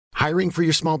Hiring for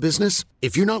your small business?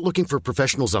 If you're not looking for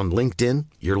professionals on LinkedIn,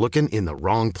 you're looking in the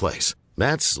wrong place.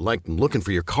 That's like looking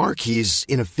for your car keys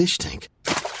in a fish tank.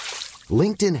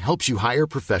 LinkedIn helps you hire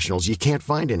professionals you can't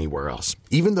find anywhere else,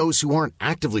 even those who aren't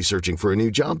actively searching for a new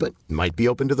job but might be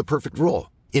open to the perfect role.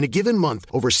 In a given month,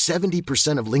 over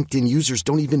 70% of LinkedIn users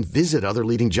don't even visit other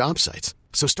leading job sites.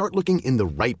 So start looking in the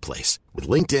right place. With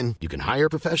LinkedIn, you can hire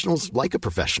professionals like a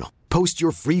professional. Post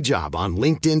your free job on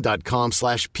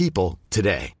linkedin.com/people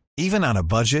today. Even on a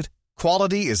budget,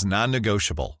 quality is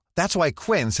non-negotiable. That's why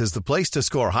Quince is the place to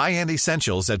score high-end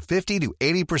essentials at 50 to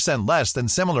 80% less than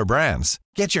similar brands.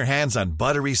 Get your hands on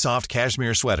buttery soft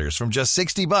cashmere sweaters from just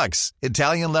 $60,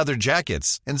 Italian leather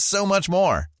jackets, and so much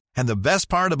more. And the best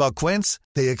part about Quince,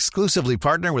 they exclusively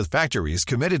partner with factories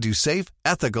committed to safe,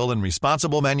 ethical, and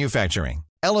responsible manufacturing.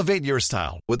 Elevate your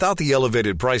style without the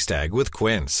elevated price tag with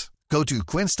Quince. Go to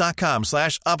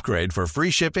quince.com/upgrade for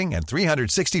free shipping and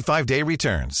 365-day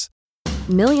returns.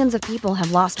 Millions of people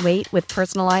have lost weight with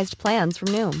personalized plans from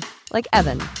Noom. Like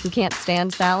Evan, who can't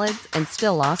stand salads and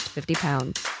still lost 50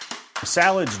 pounds.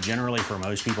 Salads generally for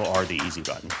most people are the easy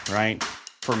button, right?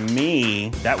 For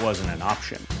me, that wasn't an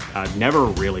option. I never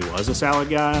really was a salad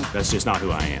guy. That's just not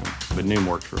who I am. But Noom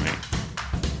worked for me.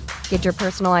 Get your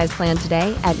personalized plan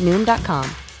today at Noom.com.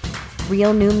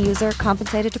 Real Noom user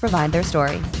compensated to provide their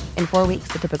story. In 4 weeks,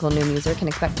 the typical Noom user can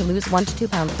expect to lose 1 to 2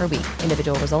 pounds per week.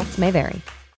 Individual results may vary.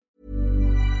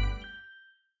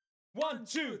 1,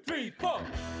 2, 3, 4.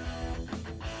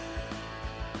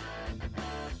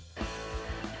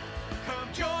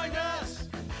 Come join us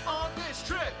on this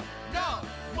trip. No,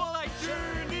 more like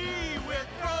journey. We're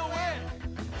throwing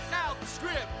out the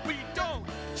script. We don't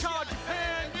charge a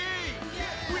penny.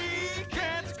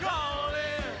 Weekends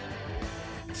calling.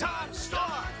 Time to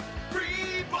start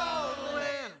free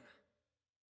balling.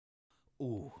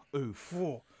 Ooh, oof.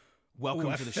 Ooh. Welcome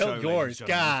Ooh, to the I show. felt yours. ladies and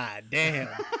gentlemen. God damn.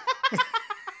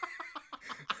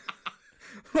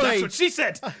 That's what she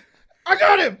said. I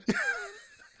got him.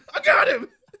 I got him.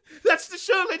 That's the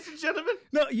show, ladies and gentlemen.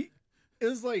 No, it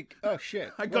was like, oh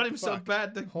shit. I What got the him so fuck?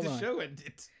 bad that Hold the on. show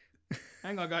ended.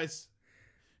 Hang on, guys.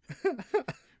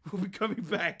 We'll be coming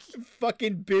back.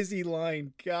 Fucking busy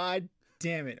line. God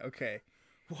damn it. Okay.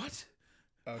 What?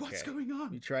 Okay. What's going Let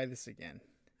on? me try this again.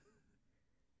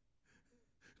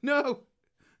 No.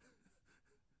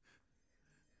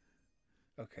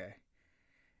 Okay.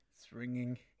 It's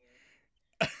ringing.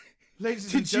 Ladies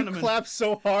and Did you gentlemen. clap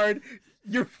so hard?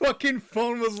 Your fucking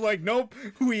phone was like, nope,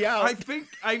 we out. I think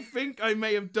I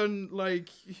may have done like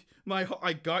my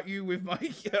I got you with my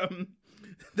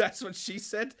that's what she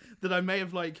said, that I may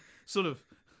have like sort of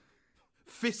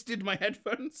fisted my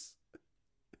headphones.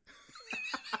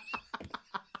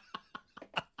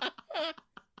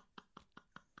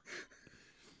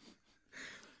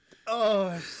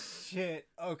 Oh shit.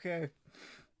 Okay.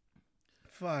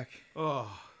 Fuck.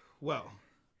 Oh, well.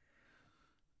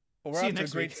 Well, See we're you off to a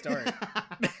next great week.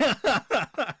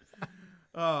 start.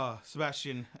 Oh,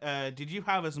 Sebastian, did you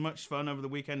have as much fun over the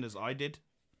weekend as I did?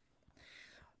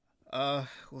 Well,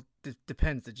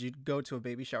 depends. Did you go to a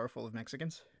baby shower full of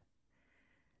Mexicans?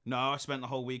 No, I spent the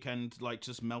whole weekend like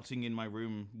just melting in my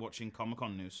room watching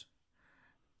Comic-Con news.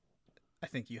 I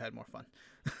think you had more fun.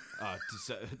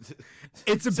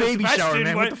 It's a baby shower,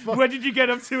 man. What the fuck? What did you get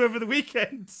up to over the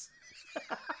weekend?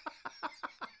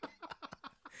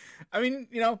 I mean,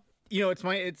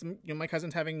 it's my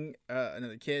cousin's having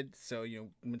another kid, so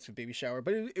went to a baby shower,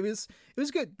 but it was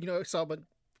good. I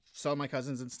saw my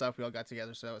cousins and stuff. We all got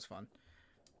together, so that was fun.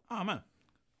 Oh man,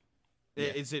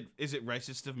 Yeah. is it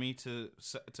racist of me to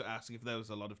ask if there was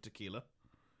a lot of tequila?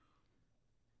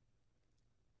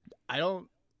 I don't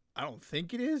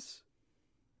think it is.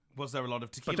 Was there a lot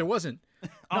of tequila? But there wasn't.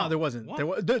 No, there wasn't.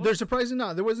 What? There's surprising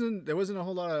not. There wasn't a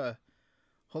whole lot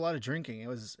of drinking. It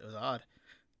was odd.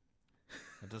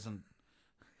 That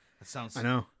sounds. I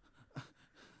know.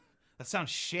 That sounds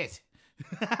shit.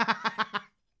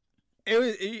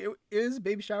 It was a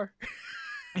baby shower.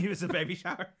 It was a baby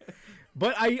shower.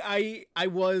 But I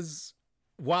was,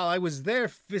 while I was there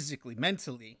physically,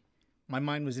 mentally, my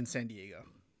mind was in San Diego.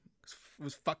 It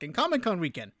was fucking Comic-Con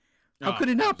weekend. How could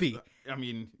it not be? I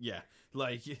mean, yeah.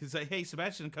 Like, it's like, hey,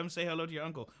 Sebastian, come say hello to your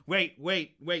uncle. Wait.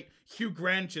 Hugh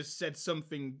Grant just said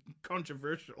something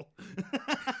controversial.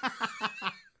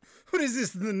 What is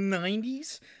this, the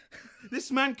 90s?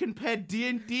 This man compared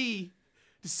D&D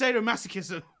to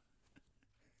sadomasochism.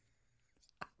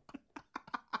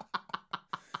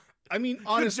 I mean,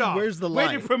 honestly, where's the Way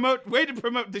lie? to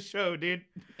promote the show, dude.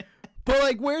 But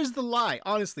like, where's the lie?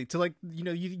 Honestly, to like,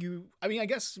 you. I mean, I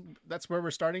guess that's where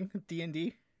we're starting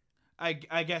D&D. I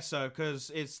guess so, because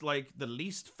it's like the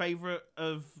least favorite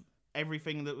of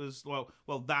everything that was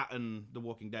that and The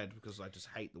Walking Dead, because I just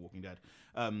hate The Walking Dead.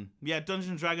 Yeah, Dungeons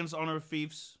and Dragons: Honor of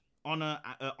Thieves, Honor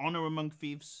Among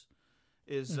Thieves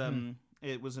is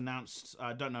it was announced.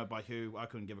 I don't know by who. I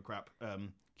couldn't give a crap.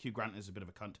 Hugh Grant is a bit of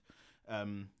a cunt,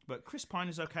 but Chris Pine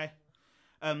is okay.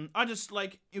 I just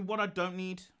what I don't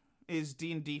need is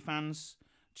D&D fans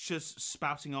just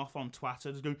spouting off on Twitter,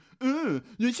 just going,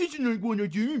 this isn't like what I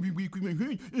do every week with my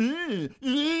friends.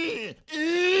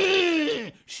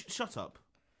 Shut up.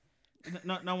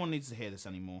 No one needs to hear this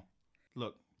anymore.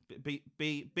 Look, be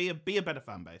a better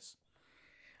fan base.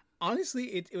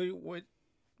 Honestly,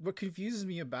 what confuses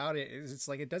me about it is it's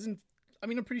like it doesn't. I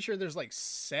mean, I'm pretty sure there's like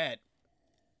set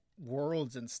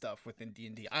worlds and stuff within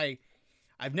D&D.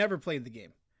 I've never played the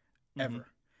game ever,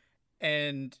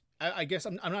 and I guess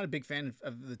I'm not a big fan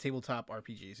of the tabletop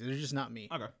RPGs. They're just not me.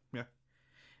 Okay, yeah.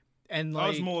 And I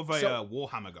was more of a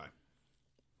Warhammer guy.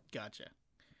 Gotcha.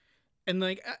 And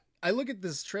like I look at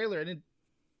this trailer and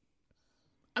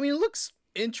it looks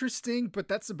interesting, but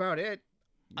that's about it.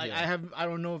 Yeah. I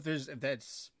don't know if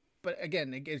that's, but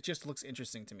again, it just looks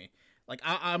interesting to me. Like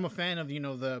I'm a fan of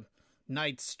the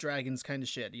knights, dragons kind of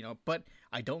shit, but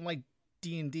I don't like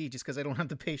D&D just because I don't have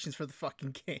the patience for the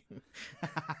fucking game.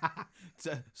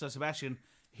 So Sebastian,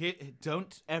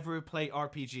 don't ever play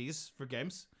RPGs for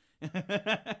games,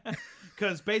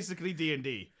 because basically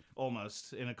D&D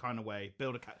almost in a kind of way.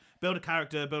 Build a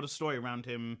character, build a story around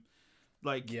him.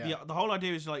 The whole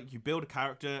idea is you build a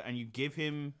character and you give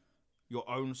him your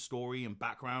own story and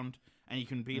background, and you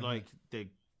can be like the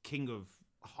king of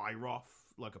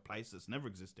Hyroth, like a place that's never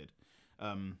existed.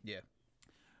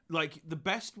 The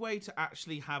best way to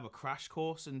actually have a crash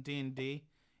course in D&D,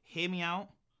 hear me out,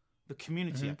 the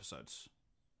community episodes.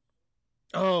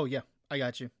 Oh yeah, I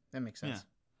got you. That makes sense. Yeah.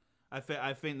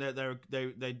 I think that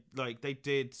they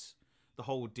did the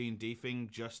whole D&D thing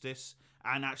justice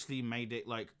and actually made it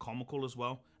comical as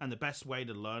well. And the best way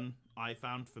to learn, I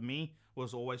found for me,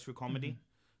 was always through comedy.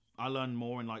 I learned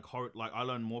more in horror. I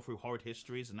learned more through horrid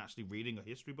histories than actually reading a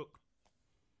history book.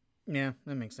 Yeah,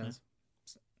 that makes sense.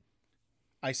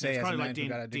 I say as a man who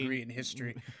got a degree in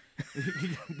history.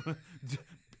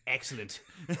 Excellent.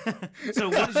 So,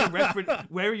 what is your reference?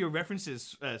 Where are your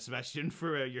references, Sebastian,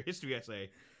 for your history essay?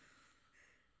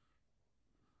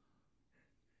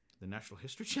 The National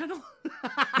History Channel.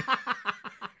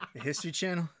 The History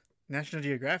Channel, National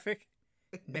Geographic,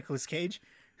 Nicolas Cage,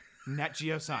 Nat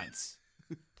Geo Science.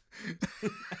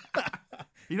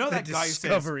 You know that the guy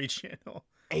Discovery who says Channel.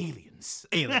 Aliens.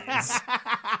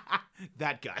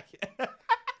 That guy.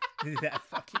 That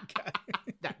fucking guy.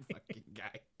 That fucking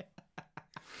guy.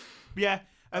 Yeah,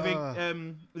 I think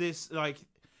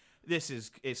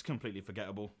it's completely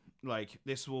forgettable.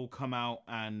 This will come out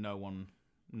and no one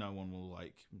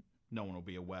will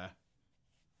be aware.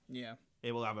 Yeah.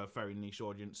 It will have a very niche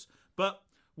audience. But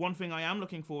one thing I am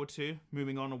looking forward to,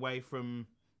 moving on away from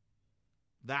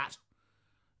that,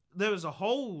 there was a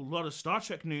whole lot of Star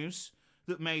Trek news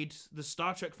that made the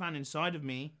Star Trek fan inside of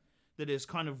me that is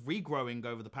kind of regrowing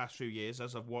over the past few years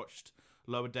as I've watched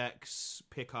Lower Decks,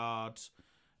 Picard,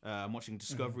 I'm watching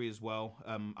Discovery as well.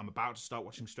 I'm about to start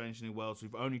watching Strange New Worlds.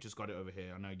 We've only just got it over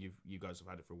here. I know you guys have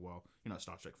had it for a while. You're not a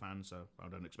Star Trek fan, so I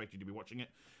don't expect you to be watching it.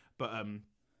 But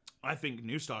I think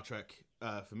new Star Trek,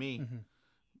 for me,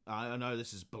 I know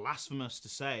this is blasphemous to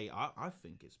say, I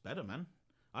think it's better, man.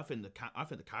 I think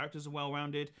the characters are well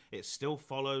rounded. It still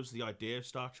follows the idea of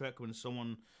Star Trek. When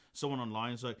someone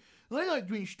online is like, I liked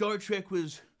when Star Trek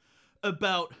was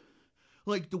about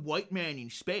the white man in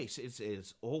space. It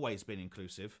has always been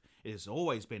inclusive. It has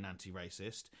always been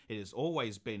anti-racist. It has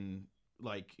always been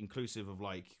inclusive of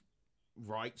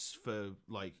rights for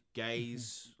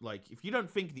gays. If you don't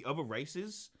think the other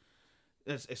races,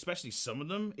 especially some of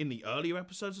them in the earlier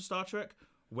episodes of Star Trek,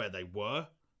 where they were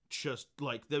just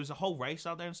there was a whole race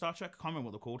out there in Star Trek. I can't remember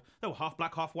what they're called. They were half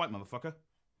black, half white, motherfucker,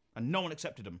 and no one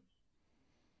accepted them.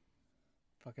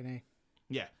 Fucking A.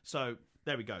 Yeah. So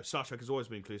there we go. Star Trek has always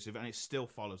been inclusive, and it still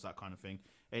follows that kind of thing.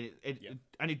 And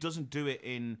it doesn't do it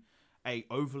in a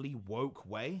overly woke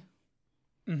way.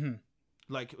 Mm-hmm.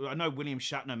 I know William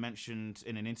Shatner mentioned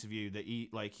in an interview that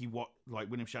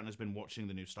William Shatner's been watching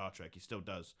the new Star Trek. He still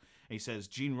does. And he says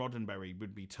Gene Roddenberry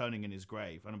would be turning in his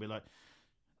grave, and I'll be like,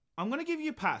 I'm gonna give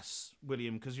you a pass,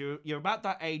 William, because you're about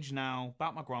that age now,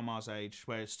 about my grandma's age,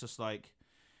 where it's just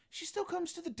she still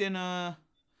comes to the dinner,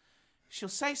 she'll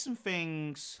say some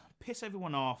things, piss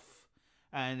everyone off,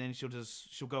 and then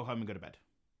she'll go home and go to bed.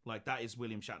 That is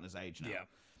William Shatner's age now.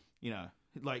 Yeah.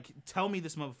 Tell me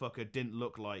this motherfucker didn't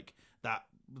look like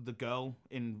the girl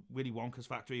in Willy Wonka's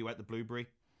factory who ate the blueberry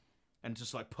and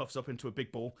just puffs up into a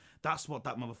big ball. That's what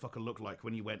that motherfucker looked like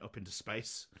when he went up into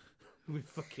space. with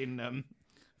fucking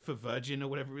for Virgin or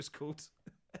whatever it's called.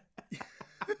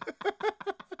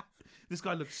 This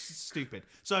guy looks stupid.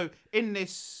 So in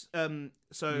this,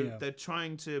 they're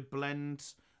trying to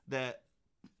blend their,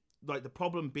 like, the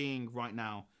problem being right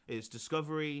now is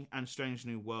Discovery and Strange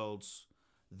New Worlds.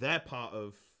 They're part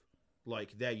of,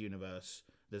 like, their universe.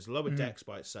 There's Lower Decks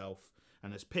by itself,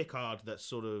 and there's Picard that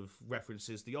sort of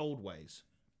references the old ways.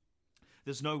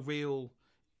 There's no real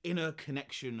inner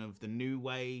connection of the new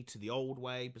way to the old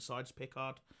way besides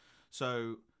Picard.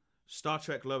 So Star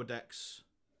Trek Lower Decks,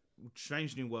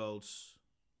 Strange New Worlds,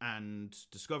 and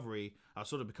Discovery are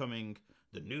sort of becoming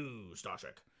the new Star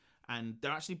Trek. And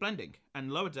they're actually blending.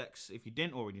 And Lower Decks, if you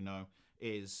didn't already know,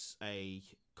 is a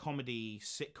comedy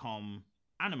sitcom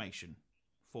animation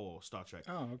for Star Trek.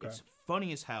 Oh, okay. It's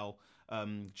funny as hell.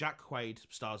 Jack Quaid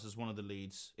stars as one of the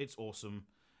leads. It's awesome.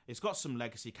 It's got some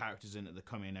legacy characters in it that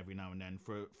come in every now and then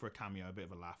for a cameo, a bit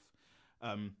of a laugh.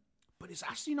 But it's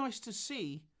actually nice to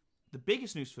see. The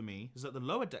biggest news for me is that the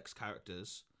Lower Decks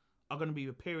characters are going to be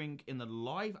appearing in the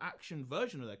live-action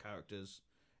version of their characters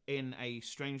in a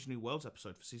Strange New Worlds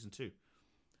episode for season 2.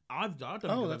 I don't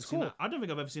think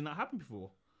I've ever seen that happen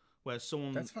before, where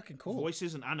someone that's fucking cool.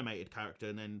 Voices an animated character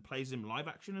and then plays him live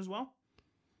action as well.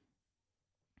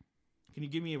 Can you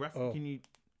give me a reference? Oh, Can you?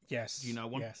 Yes. Do you know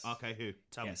one? Yes. Okay, who?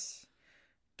 Tell me.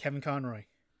 Kevin Conroy,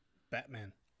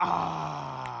 Batman.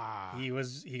 Ah,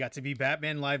 He got to be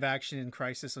Batman live action in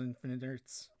Crisis on Infinite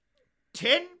Earths.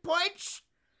 10 points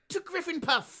to Griffin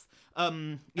Puff.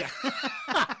 Yeah.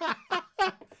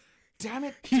 Damn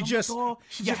it!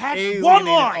 You had one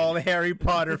line. All the Harry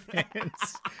Potter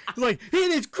fans, like,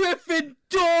 it is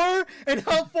Gryffindor and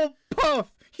Hufflepuff.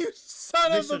 You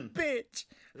son of a bitch!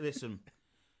 Listen,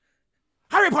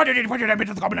 Harry Potter didn't put your name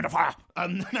into the Goblet of Fire.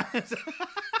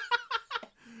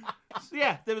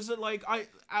 Yeah, there was I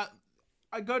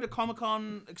go to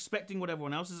Comic-Con expecting what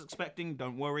everyone else is expecting.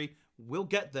 Don't worry, we'll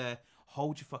get there.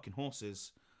 Hold your fucking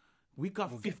horses. We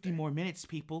got 50 more minutes,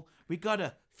 people. We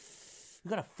gotta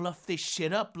fluff this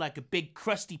shit up like a big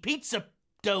crusty pizza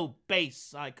dough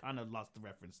base. I kind of lost the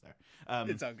reference there.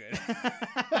 It's all good.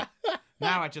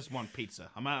 Now I just want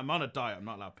pizza. I'm on a diet. I'm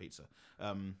not allowed pizza.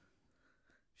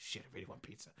 Shit, I really want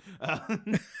pizza. So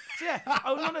yeah,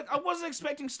 I wasn't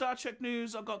expecting Star Trek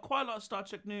news. I got quite a lot of Star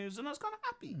Trek news, and I was kind of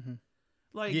happy. Mm-hmm.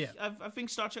 I think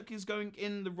Star Trek is going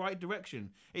in the right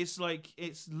direction. It's like,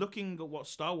 it's looking at what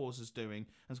Star Wars is doing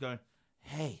and it's going,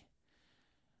 hey,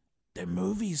 their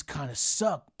movies kind of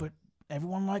suck, but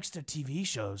everyone likes their TV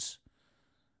shows.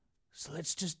 So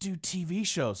let's just do TV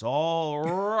shows.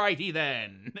 Alrighty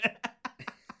then.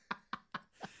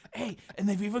 Hey, and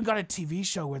they've even got a TV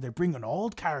show where they're bringing an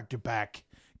old character back,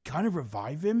 kind of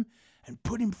revive him, and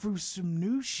put him through some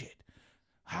new shit.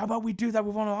 How about we do that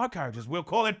with one of our characters? We'll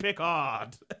call it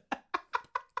Picard.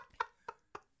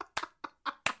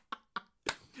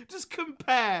 Just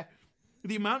compare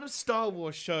the amount of Star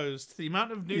Wars shows to the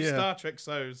amount of new Star Trek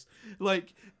shows.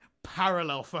 Like,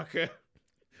 parallel, fucker.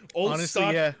 All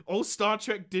Star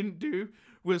Trek didn't do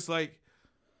was like,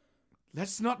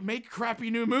 let's not make crappy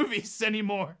new movies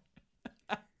anymore.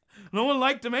 No one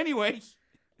liked them anyway.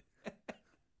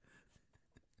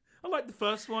 I liked the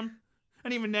first one.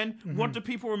 And even then, what do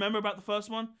people remember about the first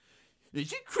one?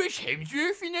 Is it Chris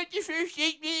Hemsworth in that the first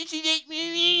 8 minutes of that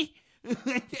movie?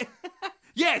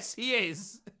 Yes, he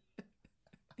is.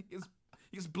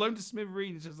 He's blown to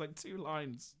smithereens, just like 2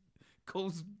 lines.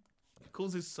 Calls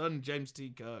his son James T.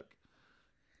 Kirk.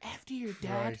 After your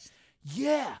dad? Christ.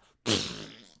 Yeah.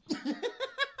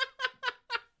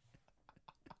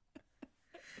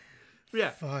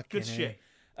 Yeah, Fucking good shit.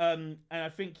 And I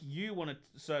think you want to...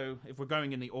 So, if we're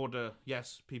going in the order...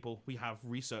 Yes, people, we have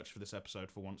research for this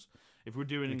episode for once. If we're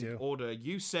doing in order,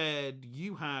 you said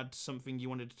you had something you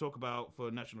wanted to talk about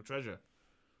for National Treasure.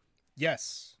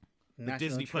 Yes. The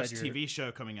Disney Plus TV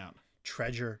show coming out.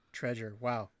 Treasure.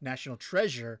 Wow. National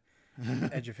Treasure.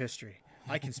 Edge of history.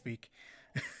 I can speak.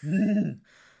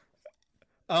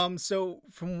 So,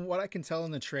 from what I can tell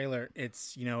in the trailer,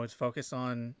 it's focused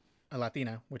on a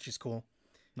Latina, which is cool.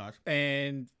 Nice.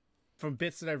 And from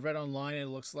bits that I've read online, it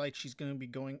looks like she's going to be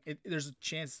going... there's a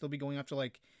chance they'll be going after,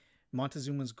 like,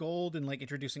 Montezuma's gold and, like,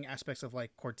 introducing aspects of,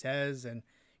 like, Cortez and,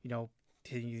 the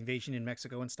invasion in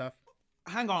Mexico and stuff.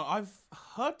 Hang on. I've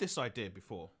heard this idea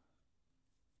before.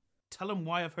 Tell them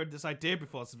why I've heard this idea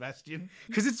before, Sebastian.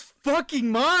 Because it's fucking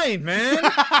mine, man!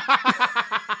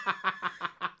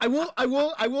 I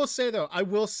will say,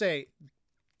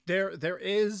 there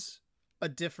is a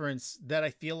difference that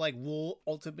I feel like will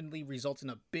ultimately result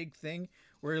in a big thing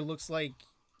where it looks like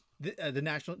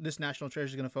this National Treasure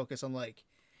is going to focus on, like,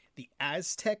 the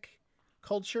Aztec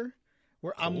culture,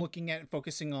 where I'm looking at and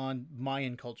focusing on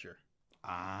Mayan culture.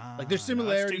 Ah, Like there's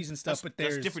similarities and stuff, but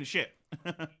there's that's different shit.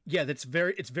 yeah, it's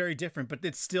very different, but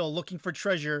it's still looking for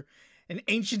treasure, an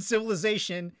ancient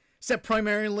civilization set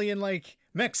primarily in like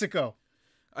Mexico.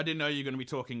 I didn't know you were going to be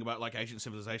talking about like ancient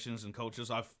civilizations and cultures.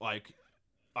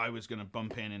 I was going to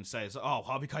bump in and say, "Oh,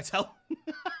 Harvey Keitel."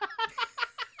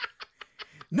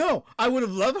 No, I would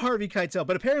have loved Harvey Keitel,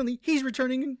 but apparently he's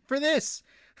returning for this.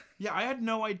 Yeah, I had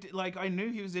no idea. Like, I knew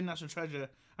he was in National Treasure.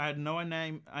 I had no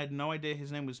idea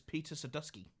his name was Peter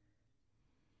Sadusky.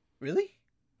 Really?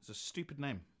 It's a stupid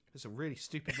name. It's a really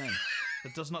stupid name.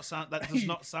 That does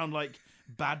not sound like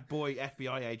bad boy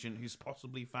FBI agent who's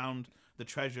possibly found the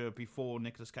treasure before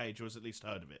Nicolas Cage, or has at least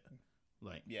heard of it.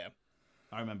 Like, Yeah.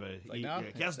 I remember he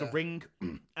it's, has the ring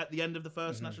at the end of the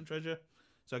 1st National Treasure.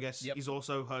 So I guess he's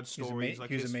also heard stories.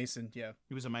 He was a Mason, yeah.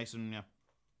 He was a Mason, yeah.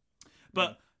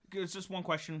 But it's just one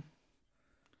question.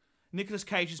 Nicolas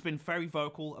Cage has been very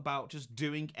vocal about just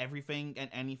doing everything and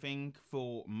anything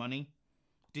for money.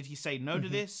 Did he say no to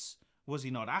this? Was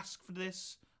he not asked for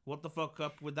this? What the fuck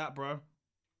up with that, bro?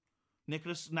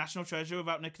 National Treasure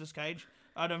without Nicolas Cage?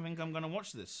 I don't think I'm going to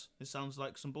watch this. This sounds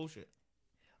like some bullshit.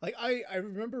 Like I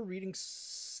remember reading,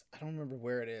 I don't remember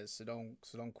where it is, so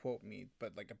don't quote me.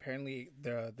 But like apparently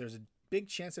there's a big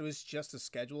chance it was just a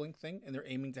scheduling thing, and they're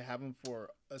aiming to have him for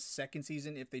a second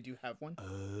season if they do have one.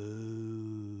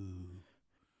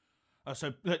 Oh,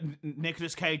 so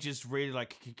Nicolas Cage is really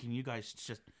like, can you guys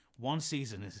just one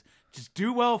season just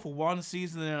do well for one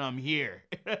season, and I'm here.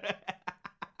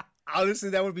 Honestly,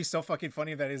 that would be so fucking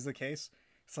funny if that is the case.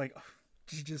 It's like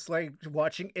just like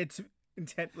watching it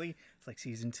intently. It's like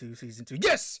season two.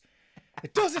 Yes,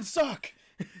 it doesn't suck.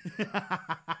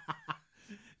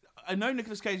 I know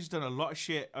Nicolas Cage has done a lot of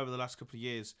shit over the last couple of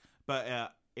years,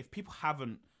 but if people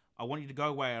haven't, I want you to go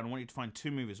away and I want you to find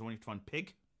 2 movies. I want you to find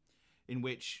Pig, in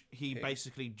which he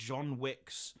basically John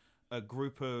Wicks a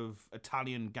group of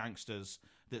Italian gangsters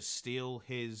that steal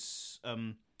his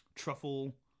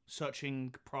truffle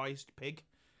searching prized pig.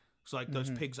 So like those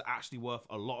pigs are actually worth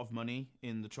a lot of money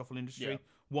in the truffle industry. Yeah.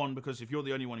 One, because if you're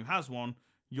the only one who has one,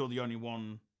 you're the only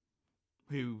one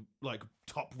who like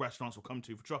top restaurants will come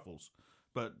to for truffles.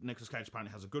 But Nicolas Cage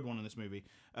apparently has a good one in this movie.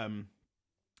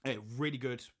 Really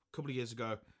good. A couple of years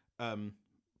ago,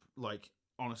 like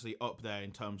honestly up there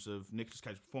in terms of Nicolas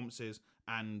Cage performances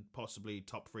and possibly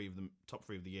top three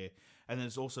of the year. And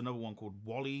there's also another one called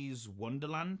Wally's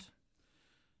Wonderland,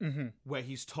 where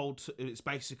he's told it's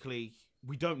basically,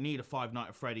 we don't need a Five Nights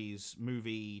at Freddy's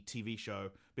movie TV show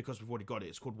because we've already got it.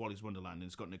 It's called Wally's Wonderland and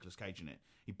it's got Nicolas Cage in it.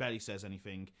 He barely says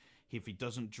anything. If he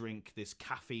doesn't drink this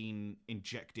caffeine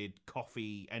injected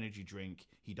coffee energy drink,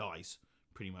 he dies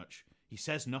pretty much. He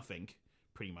says nothing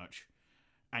pretty much,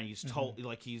 and he's told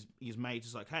like he's made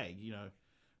just like, hey,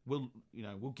 we'll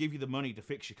give you the money to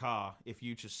fix your car if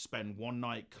you just spend one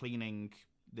night cleaning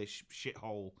this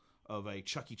shithole of a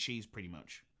Chuck E. Cheese pretty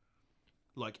much.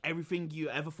 Like everything you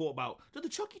ever thought about, do the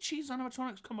Chuck E. Cheese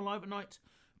animatronics come alive at night?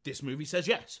 This movie says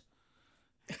yes.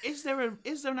 Is there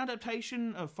an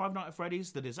adaptation of Five Nights at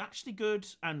Freddy's that is actually good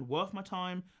and worth my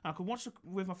time, and I can watch it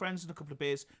with my friends and a couple of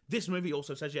beers? This movie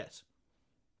also says yes.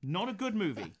 Not a good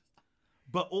movie,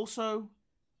 but also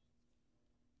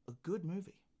a good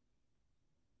movie.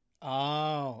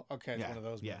 Oh, okay. It's one of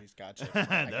those movies.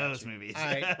 Gotcha. Those movies.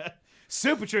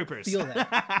 Super Troopers. Feel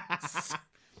that.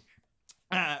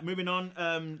 Moving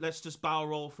on, let's just barrel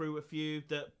roll through a few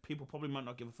that people probably might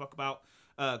not give a fuck about.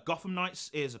 Gotham Knights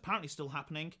is apparently still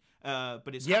happening,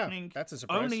 but it's happening that's a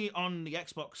surprise. Only on the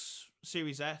Xbox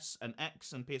Series S and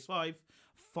X and PS5.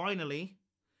 Finally,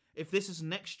 if this is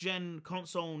next-gen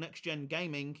console, next-gen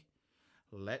gaming,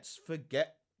 let's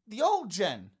forget the old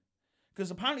gen. Because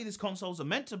apparently these consoles are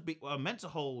meant to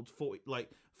hold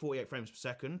 48 frames per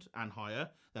second and higher.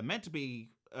 They're meant to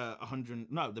be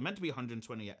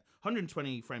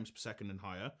 120 frames per second and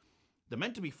higher. They're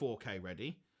meant to be 4K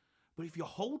ready. But if you're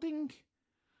holding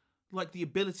like the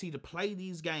ability to play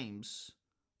these games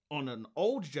on an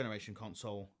old generation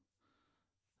console,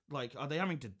 like are they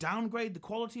having to downgrade the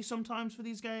quality sometimes for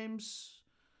these games?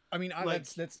 I mean,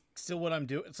 that's still what I'm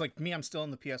doing. It's like me, I'm still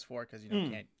on the PS4 because you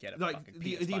can't get it. Like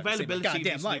the availability of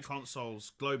these new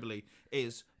consoles globally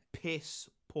is piss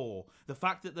poor. The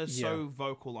fact that they're so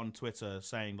vocal on Twitter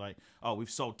saying like, "Oh, we've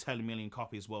sold 10 million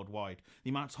copies worldwide." The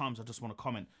amount of times I just want to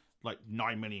comment like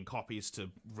 9 million copies to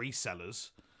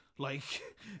resellers, like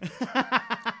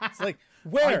it's like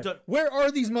where are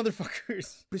these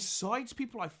motherfuckers? Besides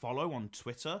people I follow on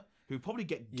Twitter who probably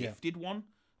get gifted one.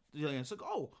 It's like,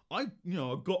 oh, I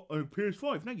got a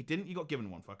PS5. No, you didn't. You got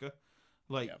given one, fucker.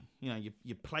 Like,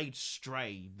 you played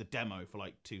Stray, the demo, for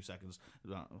like 2 seconds.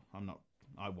 I'm not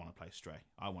I want to play Stray.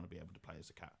 I want to be able to play as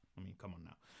a cat. I mean, come on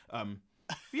now.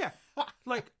 Yeah,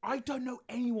 like, I don't know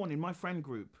anyone in my friend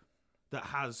group that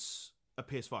has a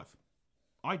PS5.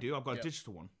 I do. I've got a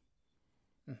digital one.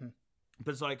 Mm-hmm.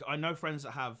 But it's like, I know friends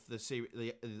that have the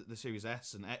Series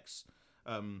S and X.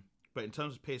 But in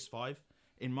terms of PS5,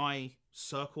 in my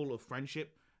circle of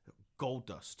friendship, gold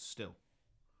dust still.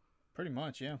 Pretty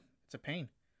much, yeah. It's a pain.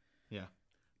 Yeah.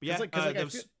 But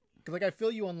yeah, I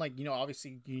feel you on, like, you know,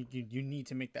 obviously you need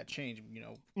to make that change, you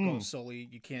know, go solely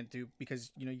you can't do,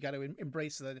 because, you know, you got to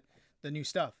embrace the new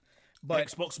stuff. But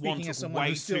Xbox One as took someone way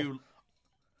who's still, too...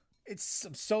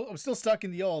 I'm still stuck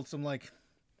in the old, so I'm like,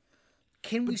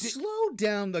 can we slow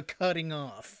down the cutting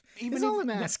off? That's all I'm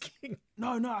asking.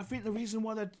 No, I think the reason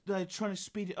why they're trying to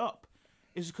speed it up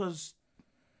is because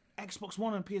Xbox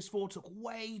One and PS4 took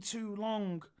way too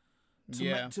long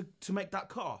to make that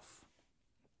cut off.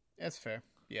 That's fair.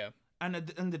 Yeah. And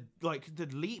the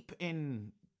leap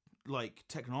in, like,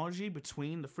 technology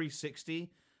between the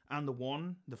 360 and the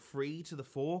One, the 3 to the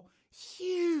 4,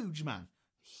 huge, man.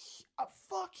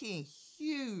 Fucking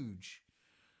huge.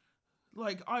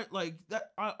 Like, I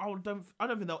don't think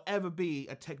there'll ever be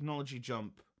a technology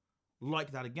jump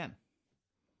like that again.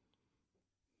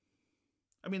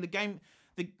 I mean, the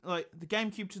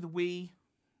GameCube to the Wii,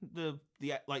 the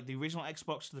original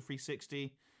Xbox to the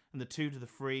 360, and the 2 to the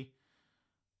 3.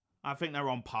 I think they're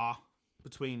on par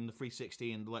between the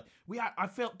 360 and I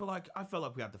felt like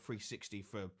we had the 360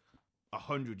 for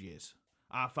 100 years.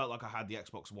 I felt like I had the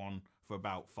Xbox One for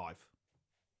about 5.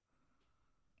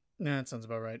 Nah, that sounds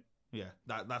about right. Yeah,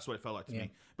 that's what it felt like to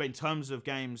me. But in terms of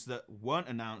games that weren't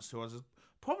announced, who I was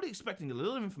probably expecting a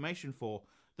little information for,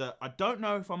 that I don't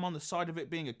know if I'm on the side of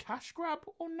it being a cash grab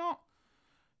or not.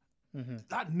 Mm-hmm.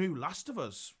 That new Last of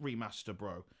Us remaster,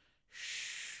 bro.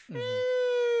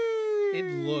 It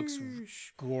looks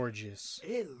gorgeous.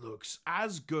 It looks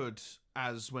as good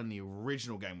as when the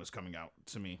original game was coming out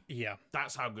to me. Yeah.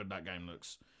 That's how good that game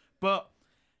looks. But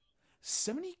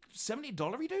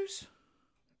 $70 dues?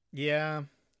 Yeah.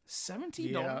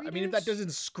 $70? Yeah. I mean, if that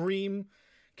doesn't scream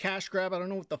cash grab, I don't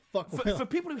know what the fuck will. For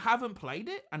people who haven't played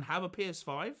it and have a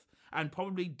PS5 and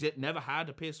probably never had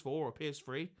a PS4 or a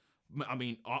PS3, I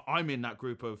mean, I'm in that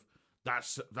group of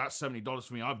that's $70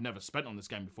 for me. I've never spent on this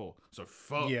game before, so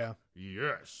fuck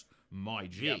yes, my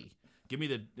G. Yep. Give me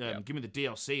the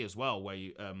DLC as well, where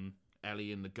you,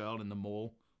 Ellie and the girl in the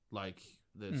mall. Like,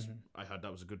 there's I heard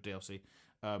that was a good DLC.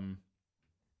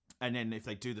 And then if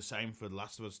they do the same for The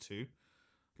Last of Us 2,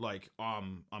 like,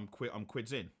 I'm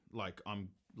quids in. Like, I'm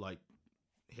like,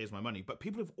 here's my money. But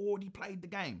people have already played the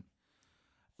game.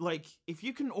 Like, if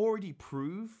you can already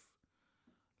prove,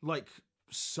 like,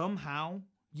 somehow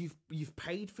you've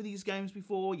paid for these games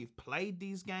before, you've played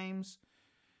these games,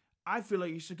 I feel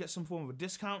like you should get some form of a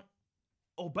discount,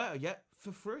 or better yet,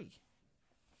 for free.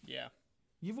 Yeah.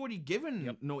 You've already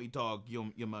given Naughty Dog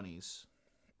your monies.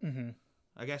 Mm-hmm.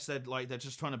 I guess they're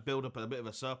just trying to build up a bit of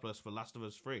a surplus for Last of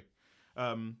Us 3.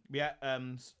 And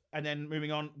then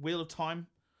moving on, Wheel of Time.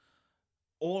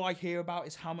 All I hear about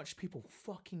is how much people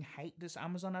fucking hate this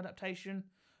Amazon adaptation,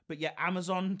 but yet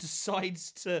Amazon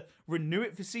decides to renew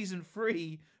it for season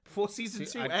 3 before season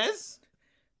 2 airs.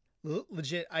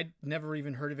 Legit, I'd never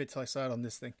even heard of it till I saw it on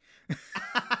this thing.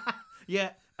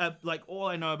 Yeah, like, all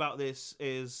I know about this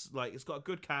is, like, it's got a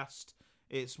good cast.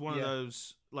 It's one of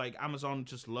those, like, Amazon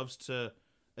just loves to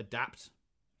adapt.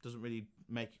 Doesn't really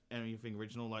make anything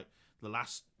original. Like, the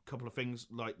last couple of things,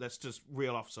 like, let's just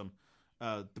reel off some.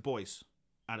 The Boys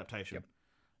adaptation. Yep.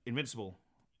 Invincible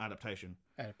adaptation.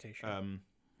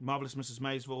 Marvelous Mrs.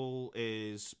 Maisel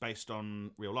is based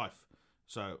on real life,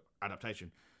 so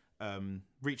adaptation.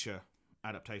 Reacher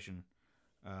adaptation.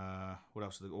 What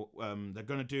else? They're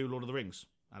going to do Lord of the Rings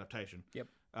adaptation. Yep.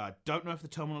 Don't know if the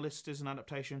Terminal List is an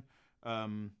adaptation,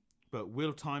 but Wheel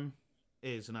of Time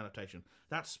is an adaptation.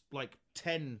 That's like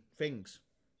 10 things.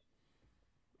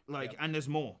 Like, and there's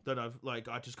more that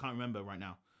I just can't remember right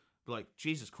now. But, like,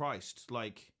 Jesus Christ,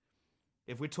 like,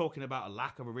 if we're talking about a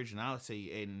lack of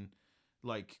originality in,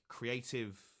 like,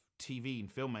 creative TV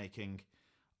and filmmaking,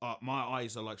 my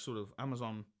eyes are like sort of,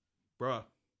 Amazon, bruh.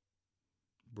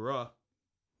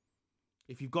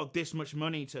 If you've got this much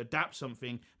money to adapt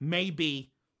something,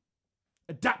 maybe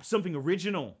adapt something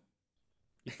original,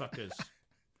 you fuckers.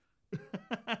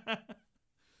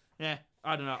 Yeah,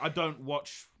 I don't know. I don't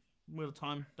watch Wheel of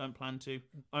Time. Don't plan to.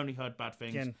 Only heard bad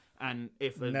things. Again, and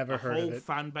if a whole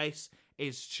fan base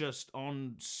is just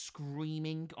on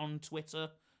screaming on Twitter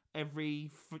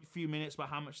every few minutes about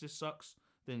how much this sucks,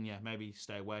 then yeah, maybe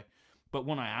stay away. But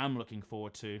one I am looking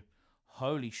forward to,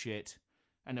 holy shit,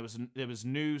 and there was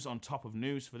news on top of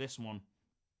news for this one.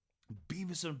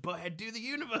 Beavis and Butthead Do the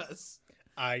Universe.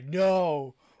 I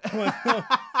know.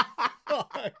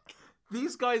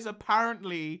 These guys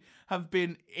apparently have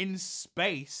been in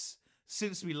space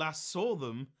since we last saw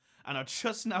them and are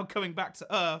just now coming back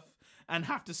to Earth and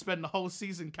have to spend the whole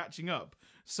season catching up.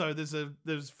 So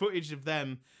there's footage of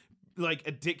them like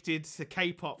addicted to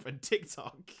K-pop and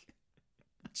TikTok.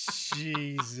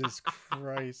 Jesus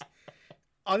Christ.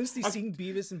 Honestly, seeing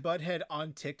Beavis and Butthead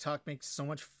on TikTok makes so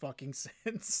much fucking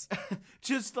sense.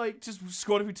 just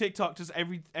scrolling through TikTok, just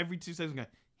every 2 seconds, go,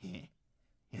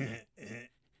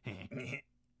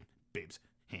 Bibs.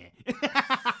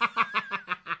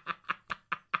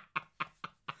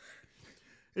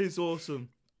 It's awesome.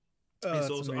 It's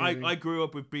awesome. I grew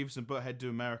up with Beavis and Butthead Do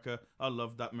America. I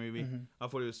loved that movie. Mm-hmm. I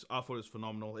thought it was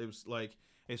phenomenal. It was like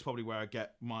it's probably where I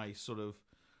get my sort of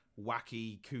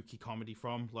wacky, kooky comedy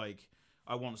from. Like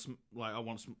I once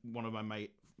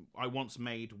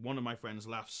made one of my friends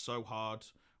laugh so hard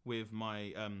with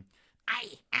my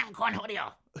I am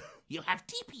Cornholio. You have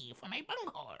TP for my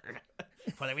bunghole.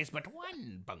 For there is but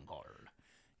one bunghole.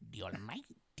 The almighty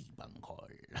bunghole.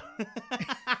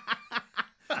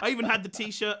 I even had the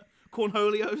t-shirt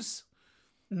Cornholios.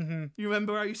 Mm-hmm. You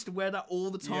remember I used to wear that all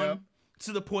the time? Yep.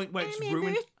 To the point where it's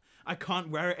ruined. I can't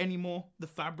wear it anymore. The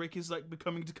fabric is like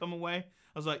becoming to come away.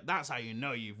 I was like, that's how you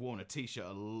know you've worn a t-shirt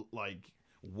like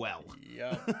well.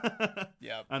 Yep.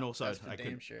 Yep. And also That's for I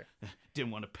damn sure.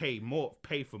 didn't want to pay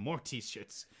for more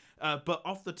t-shirts. But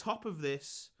off the top of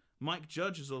this, Mike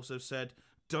Judge has also said,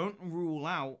 don't rule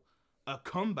out a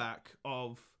comeback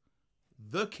of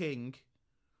the King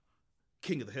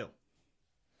of the Hill.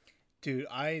 Dude,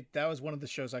 that was one of the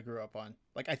shows I grew up on.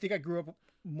 Like, I think I grew up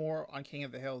more on King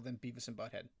of the Hill than Beavis and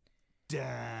Butthead.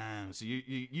 Damn. So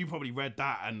you probably read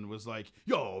that and was like,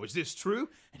 yo, is this true?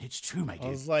 And it's true, my dude. I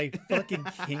was like, fucking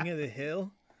King of the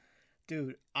Hill?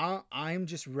 Dude, I'm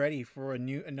just ready for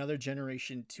another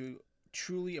generation to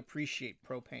truly appreciate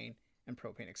propane and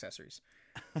propane accessories.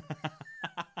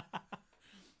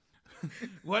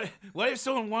 What if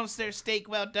someone wants their steak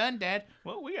well done, Dad?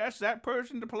 Well, we ask that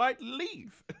person to politely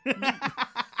leave.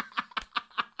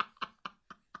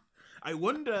 I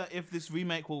wonder if this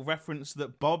remake will reference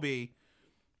that Bobby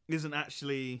isn't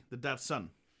actually the dad's son,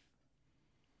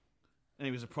 and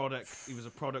he was a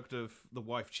product of the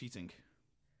wife cheating.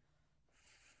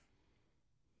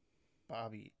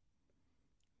 Bobby,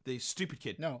 the stupid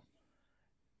kid. No.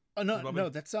 Oh no, Robin? no,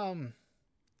 that's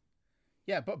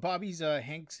yeah, but Bobby's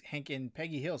Hank and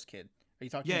Peggy Hill's kid. Are you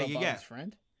talking about Bobby's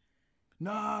friend?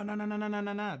 No.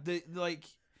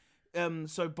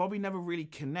 So Bobby never really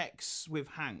connects with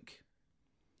Hank.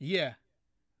 Yeah.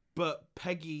 But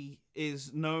Peggy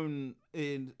is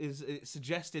it's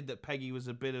suggested that Peggy was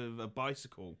a bit of a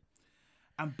bicycle.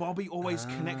 And Bobby always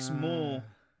connects more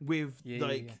with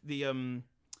the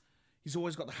he's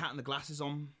always got the hat and the glasses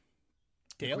on.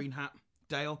 Dale? The green hat.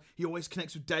 Dale. He always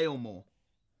connects with Dale more.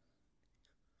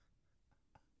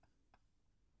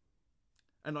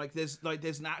 And there's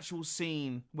an actual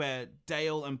scene where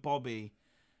Dale and Bobby,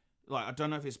 I don't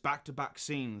know if it's back-to-back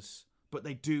scenes, but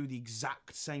they do the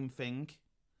exact same thing.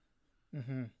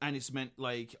 Mm-hmm. And it's meant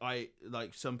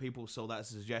some people saw that as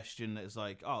a suggestion that it's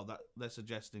like, oh, that they're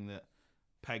suggesting that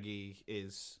Peggy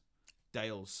is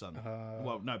Dale's son.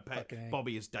 Well, no,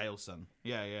 Bobby is Dale's son.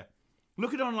 Yeah.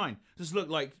 Look it online. Just look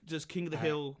just King of the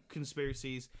Hill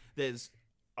conspiracies. There's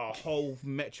a whole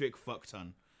metric fuck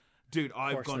ton. Dude,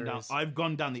 I've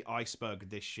gone down the iceberg of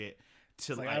this shit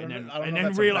and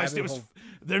then realized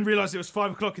it was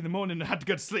 5 o'clock in the morning and I had to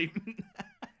go to sleep.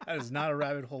 That is not a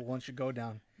rabbit hole one should go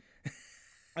down.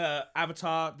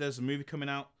 Avatar, there's a movie coming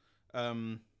out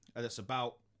that's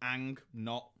about Aang,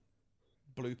 not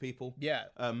blue people. Yeah.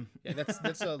 Yeah,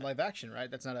 that's a live action,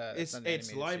 right? That's not a it's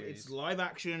live series. It's live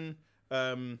action.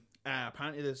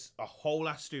 Apparently there's a whole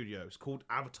ass studio. It's called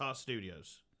Avatar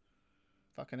Studios.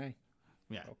 Fucking A.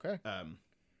 Yeah. Okay.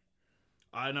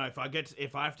 I don't know if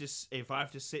I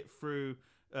have to sit through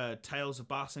Tales of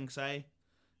Ba Sing Se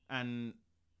and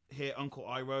hear Uncle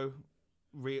Iroh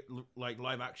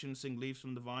live action sing Leaves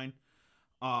from the Vine,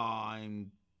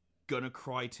 I'm gonna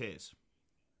cry tears.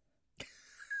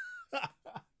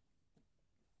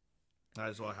 That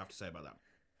is all I have to say about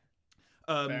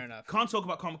that. Fair enough. Can't talk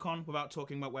about Comic-Con without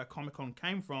talking about where Comic-Con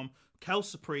came from. Kel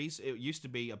Surprise. It used to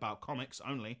be about comics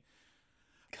only.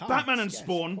 Batman and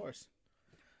Spawn. Of course.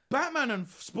 Batman and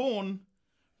Spawn.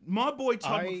 My boy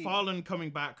Todd McFarlane coming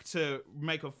back to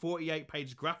make a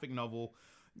 48-page graphic novel.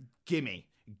 Gimme.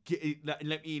 Let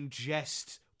me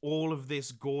ingest all of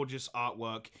this gorgeous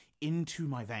artwork into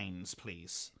my veins,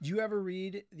 please. Do you ever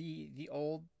read the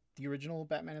old the original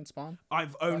Batman and Spawn?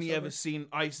 I've only crossover? ever seen.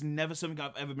 It's never something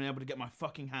I've ever been able to get my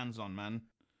fucking hands on, man.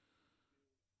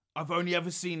 I've only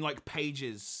ever seen like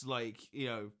pages, like, you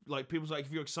know, like people's like,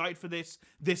 if you're excited for this,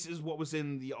 this is what was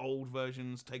in the old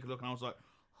versions. Take a look, and I was like,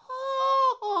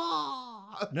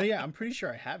 No, yeah, I'm pretty sure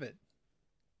I have it.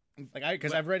 Like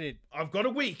because I've read it. I've got a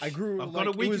week. I grew. I've got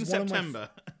a like, it week was in one of my September.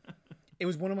 It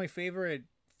was one of my favorite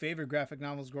graphic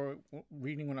novels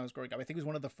reading when I was growing up. I think it was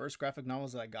one of the first graphic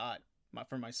novels that I got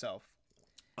for myself.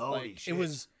 Holy like,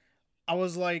 shit. I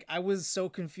was so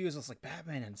confused. I was like,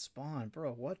 Batman and Spawn,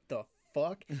 bro, what the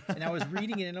fuck? And I was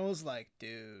reading it and I was like,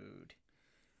 dude.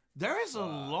 There is a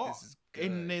lot this is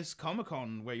in good. this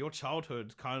Comic-Con where your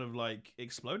childhood kind of like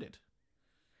exploded.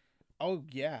 Oh,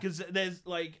 yeah. Because there's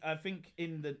like, I think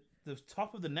in the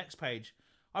top of the next page,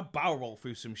 I barrel roll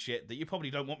through some shit that you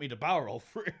probably don't want me to barrel roll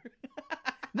through.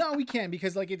 No, we can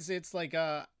because like it's like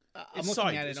I'm It's looking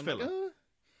side, at it. it's I'm filler. like,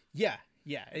 yeah,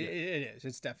 it is.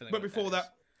 It's definitely. But what before is.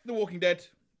 that, The Walking Dead,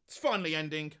 it's finally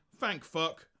ending. Thank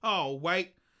fuck. Oh,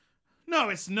 wait. No,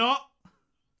 it's not.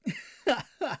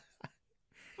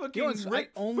 Fucking, it's- I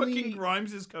fucking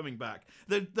Grimes is coming back.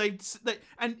 They,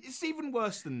 and it's even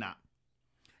worse than that.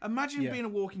 Imagine Yeah. being a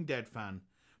Walking Dead fan,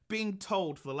 being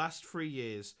told for the last 3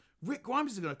 years, Rick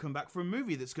Grimes is going to come back for a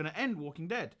movie that's going to end Walking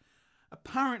Dead.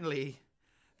 Apparently,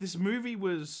 this movie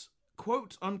was,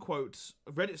 quote unquote,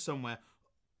 I read it somewhere,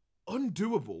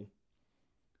 undoable.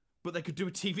 But they could do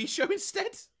a TV show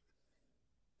instead?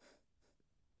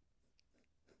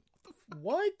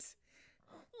 What?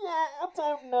 Yeah, I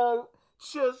don't know.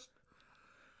 Just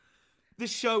this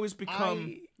show has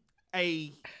become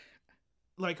a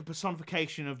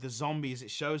personification of the zombies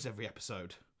it shows every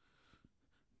episode.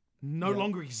 No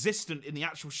longer existent in the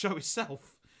actual show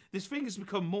itself. This thing has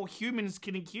become more humans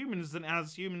killing humans than it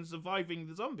has humans surviving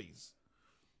the zombies.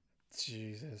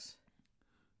 Jesus.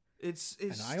 It's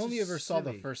And I only just ever saw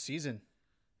the silly. first season.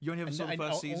 You only ever saw the I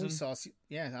first only season?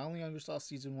 I only ever saw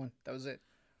season 1. That was it.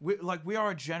 We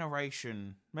are a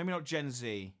generation, maybe not Gen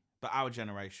Z, but our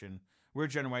generation. We're a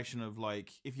generation of like,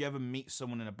 if you ever meet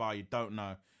someone in a bar you don't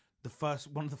know,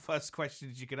 one of the first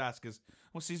questions you could ask is,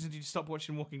 "What season did you stop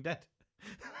watching Walking Dead?"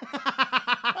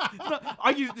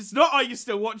 It's not are you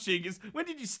still watching? It's when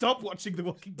did you stop watching The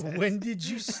Walking Dead? When did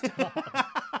you stop?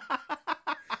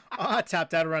 I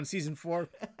tapped out around season 4.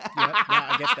 Yeah,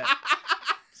 I get that.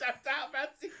 Tapped out about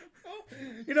season 4.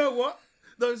 You know what?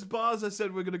 Those bars I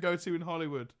said we're gonna go to in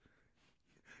Hollywood.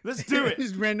 Let's do it.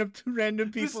 Just random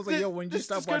people like, yo, when did you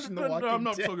stop watching The Walking Dead? I'm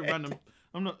not talking random.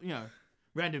 I'm not,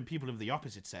 random people of the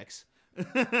opposite sex.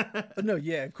 No,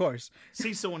 yeah, of course.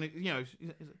 See someone,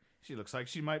 she looks like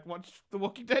she might watch The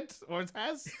Walking Dead, or it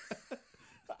has.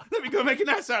 Let me go make an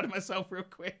ass out of myself real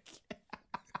quick.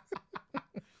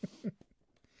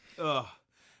 Ugh.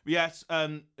 Yes,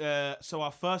 so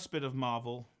our first bit of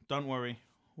Marvel, don't worry,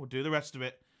 we'll do the rest of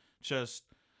it. Just,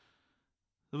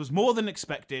 there was more than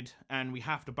expected, and we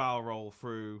have to barrel roll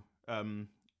through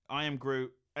I Am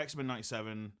Groot, X-Men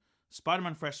 97,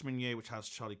 Spider-Man Freshman Year, which has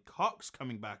Charlie Cox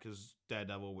coming back as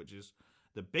Daredevil, which is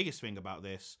the biggest thing about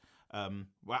this. Well,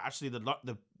 actually,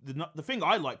 the thing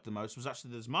I liked the most was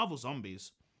actually there's Marvel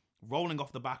Zombies rolling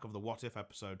off the back of the What If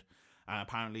episode, and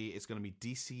apparently it's going to be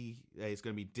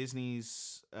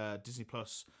Disney's Disney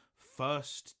Plus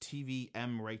first TV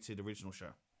M-rated original show.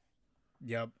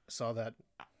 Yep, saw that.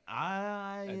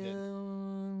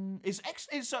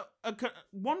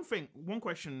 One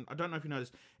question, I don't know if you know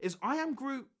this, is I Am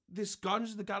Groot this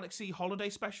Guardians of the Galaxy holiday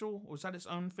special, or is that its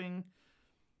own thing?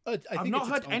 I've not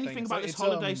heard anything about this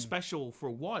holiday special for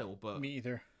a while, but Me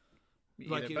either.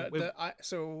 Like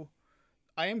So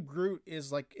I Am Groot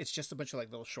is like, it's just a bunch of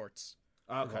like little shorts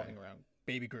revolving around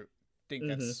Baby Groot. I think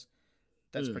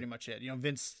that's pretty much it.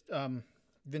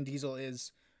 Vin Diesel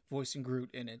is voicing Groot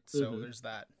in it, so there's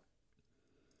that.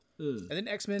 And then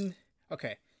X-Men.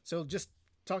 Okay, so just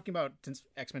talking about since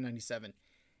X-Men 97.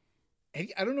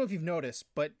 I don't know if you've noticed,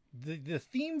 but the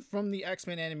theme from the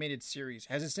X-Men animated series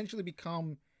has essentially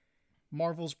become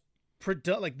Marvel's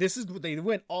like, this is what they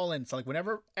went all in. So like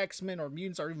whenever X-Men or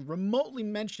mutants are even remotely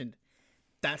mentioned,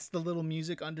 that's the little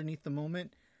music underneath the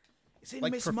moment. it's in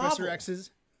Like Miss Professor Marvel.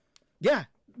 X's. Yeah,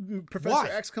 Professor Why?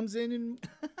 X comes in and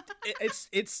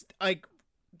it's like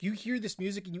you hear this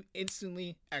music and you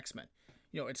instantly X-Men.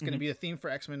 It's going to be the theme for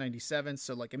X-Men 97,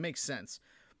 so like it makes sense.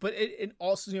 But it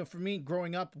also, for me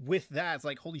growing up with that, it's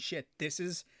like, holy shit, this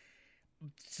is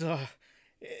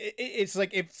it's like,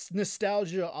 it's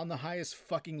nostalgia on the highest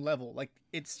fucking level. Like,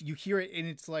 you hear it and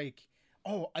it's like,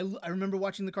 oh, I remember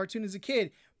watching the cartoon as a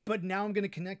kid, but now I'm going to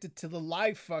connect it to the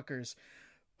live fuckers.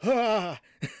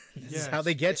 This is how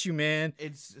they get you, man.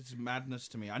 It's madness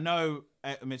to me. I know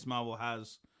Miss Marvel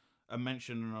has a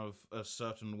mention of a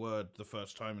certain word the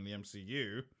first time in the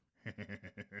MCU.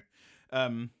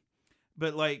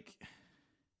 But like,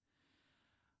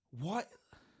 what?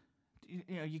 You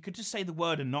know, you could just say the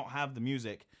word and not have the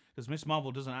music, because Miss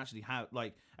Marvel doesn't actually have,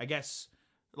 like, I guess,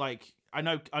 like, I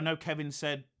know Kevin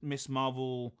said Miss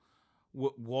Marvel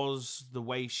was the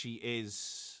way she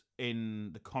is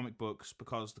in the comic books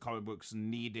because the comic books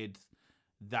needed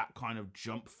that kind of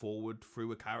jump forward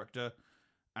through a character,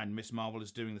 and Miss Marvel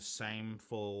is doing the same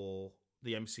for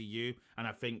the MCU, and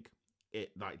I think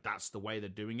that's the way they're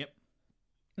doing it.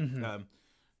 Mm-hmm.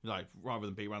 Like, rather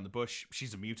than beat around the bush,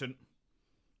 she's a mutant.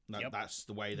 That's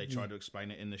the way they try to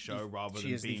explain it in the show, rather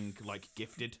than being like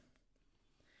gifted.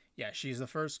 Yeah, she's the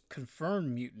first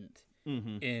confirmed mutant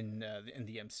in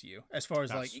the MCU. As far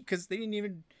as like, because they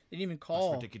didn't even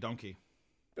call Dicky Donkey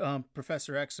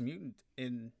Professor X a mutant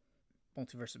in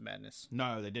Multiverse of Madness.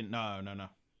 No, they didn't. No.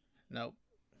 Nope.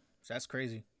 So that's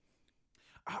crazy.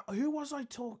 Who was I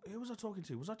talking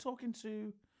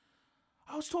to?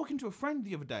 I was talking to a friend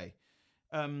the other day.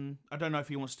 I don't know if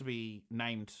he wants to be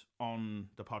named on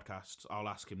the podcast. I'll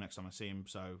ask him next time I see him.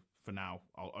 So for now,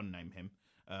 I'll unname him.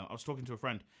 I was talking to a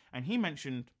friend, and he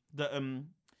mentioned that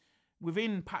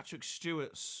within Patrick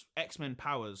Stewart's X-Men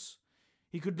powers,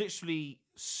 he could literally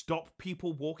stop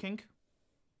people walking.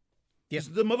 Yeah. Does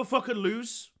the motherfucker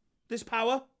lose this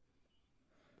power?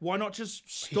 Why not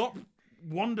just stop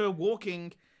Wanda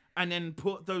walking and then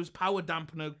put those power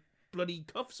dampener bloody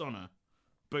cuffs on her?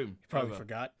 Boom. He probably over.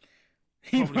 forgot.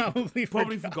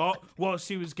 Probably forgot whilst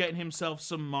he was getting himself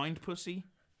some mind pussy.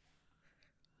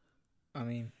 I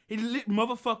mean,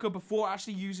 motherfucker, before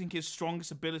actually using his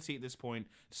strongest ability at this point,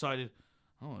 decided,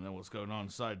 I don't know what's going on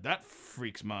inside that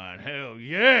freak's mind. Hell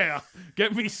yeah,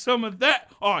 get me some of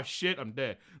that. Oh shit, I'm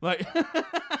dead. Like,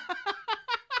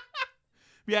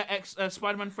 yeah,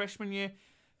 Spider-Man freshman year.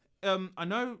 I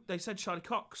know they said Charlie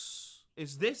Cox.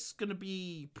 Is this gonna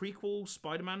be prequel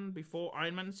Spider-Man before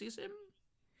Iron Man sees him?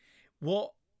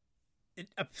 Well,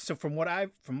 so from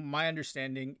my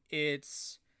understanding,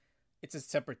 it's a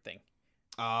separate thing.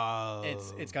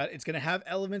 It's gonna have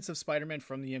elements of Spider-Man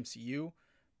from the MCU,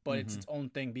 but it's its own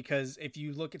thing, because if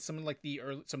you look at some of the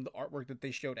artwork that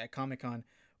they showed at Comic-Con,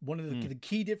 one of the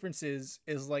key differences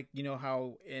is, like, you know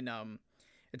how in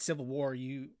Civil War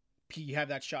you have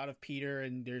that shot of Peter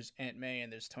and there's Aunt May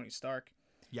and there's Tony Stark.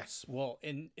 Yes. Well,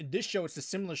 in this show it's a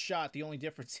similar shot. The only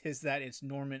difference is that it's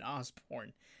Norman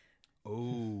Osborn.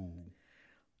 Oh.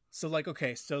 So, like,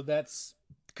 okay, so that's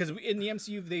because in the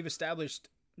MCU they've established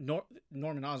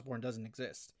Norman Osborn doesn't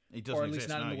exist. He doesn't exist,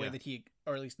 not in the way yeah. that he,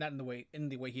 or at least not in the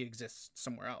way he exists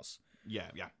somewhere else.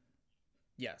 Yeah.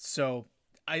 Yeah. So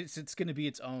it's going to be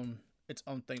its own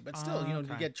thing, but still, you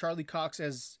get Charlie Cox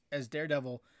as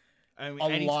Daredevil. I mean,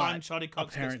 anytime Charlie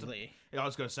Cox apparently. I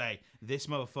was gonna say, this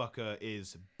motherfucker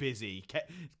is busy.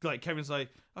 Like, Kevin's like,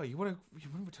 oh, you wanna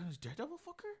return as Daredevil,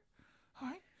 fucker? All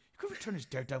right, you can return as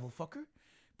Daredevil, fucker,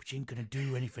 but you ain't gonna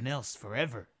do anything else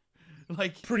forever.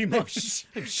 Like, pretty much,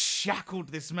 they've shackled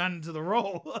this man to the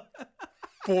role.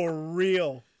 For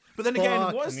real. But then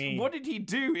again, what did he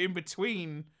do in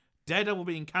between Daredevil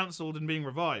being cancelled and being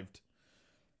revived?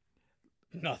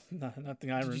 Nothing. I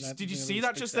remember. Did you see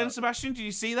that just then, Sebastian? Did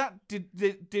you see that? Did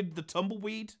the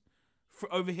tumbleweed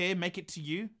over here make it to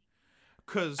you?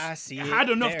 Because I had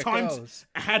enough time.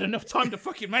 I had enough time to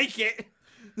fucking make it.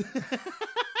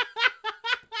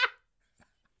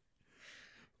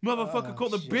 Motherfucker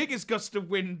caught the biggest gust of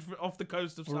wind off the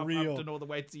coast of Southampton all the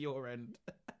way to your end.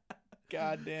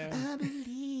 Goddamn. I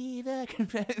believe I can.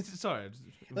 Sorry.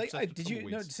 Like, did you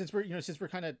know? Since we're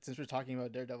talking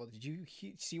about Daredevil, did you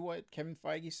see what Kevin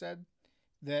Feige said?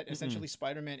 That essentially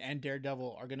Spider-Man and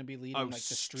Daredevil are going to be leading like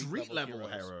the street level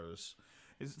heroes.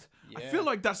 I feel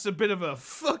like that's a bit of a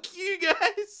fuck you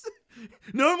guys.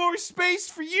 No more space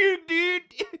for you, dude.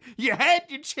 You had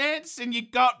your chance and you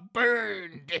got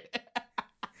burned.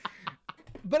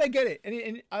 But I get it,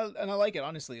 and I like it,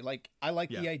 honestly. Like, I like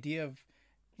the idea of,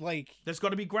 like, there's got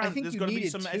to be there's got to be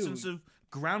some essence of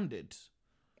grounded.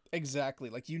 Exactly.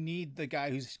 Like, you need the guy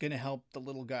who's gonna help the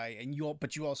little guy,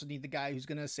 but you also need the guy who's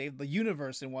gonna save the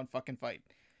universe in one fucking fight.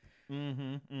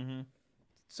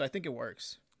 So I think it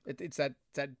works. It's that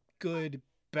good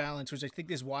balance, which I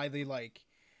think is why they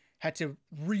had to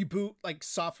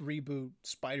soft reboot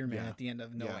Spider-Man at the end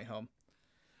of No Way Home.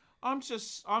 I'm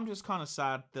just kind of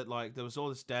sad that there was all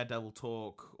this Daredevil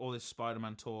talk, all this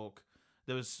Spider-Man talk.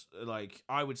 There was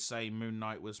I would say Moon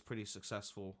Knight was pretty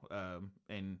successful.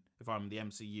 If I'm the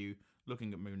MCU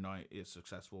looking at Moon Knight, is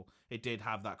successful. It did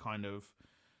have that kind of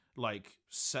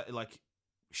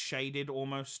shaded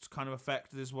almost kind of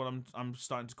effect is what I'm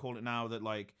starting to call it now, that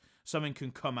like something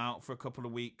can come out for a couple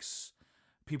of weeks,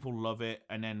 people love it,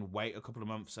 and then wait a couple of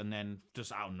months, and then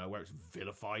just out of nowhere it's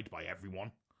vilified by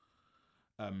everyone.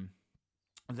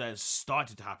 That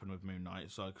started to happen with Moon Knight.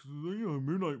 It's like,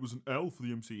 Moon Knight was an L for the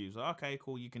MCU. It's like, okay,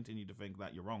 cool, you continue to think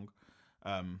that you're wrong.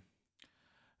 But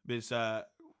it's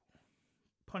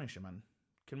Punisher, man.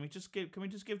 Can we just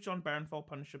give John Barenthal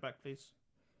Punisher back, please?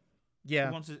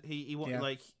 Yeah. He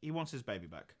wants his baby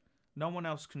back. No one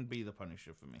else can be the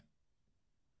Punisher for me.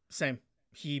 Same.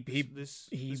 This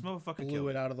motherfucker blew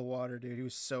it out of the water, dude. He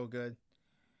was so good.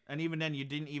 And even then, you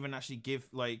didn't even actually give,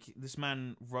 like, this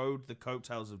man rode the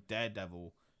coattails of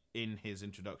Daredevil in his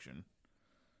introduction.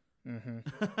 Mm-hmm.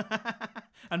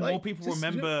 And more people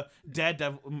remember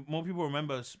Daredevil. More people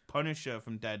remember Punisher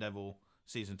from Daredevil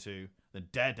season 2 than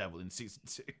Daredevil in season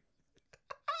 2.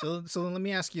 So let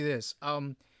me ask you this: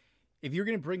 if you're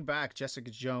gonna bring back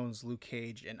Jessica Jones, Luke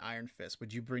Cage, and Iron Fist,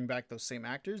 would you bring back those same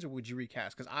actors, or would you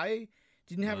recast? Because I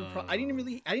didn't have I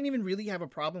didn't even really have a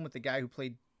problem with the guy who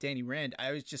played Danny Rand. I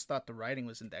always just thought the writing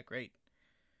wasn't that great.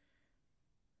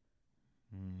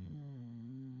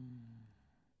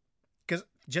 Because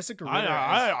Jessica Ritter,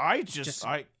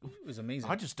 it was amazing.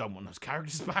 I just don't want those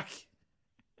characters back.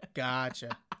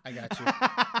 Gotcha. I got you.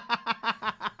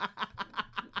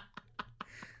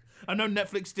 I know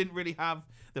Netflix didn't really have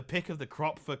the pick of the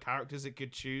crop for characters it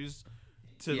could choose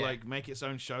to like make its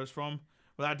own shows from,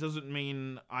 but that doesn't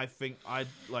mean I don't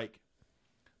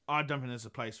think there's a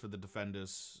place for the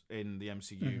Defenders in the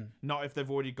MCU. Mm-hmm. Not if they've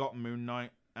already got Moon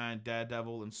Knight and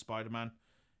Daredevil and Spider-Man.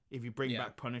 If you bring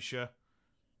back Punisher,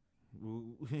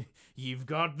 you've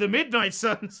got the Midnight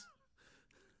Suns.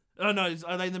 Oh no,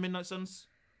 are they the Midnight Suns?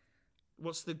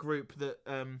 What's the group that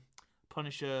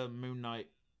Punisher, Moon Knight,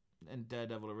 and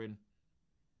Daredevil are in?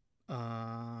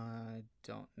 I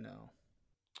don't know.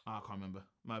 I can't remember.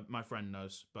 My friend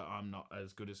knows, but I'm not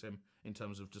as good as him in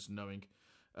terms of just knowing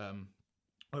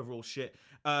overall shit.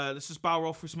 Let's just barrel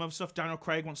roll through some other stuff. Daniel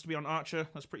Craig wants to be on Archer.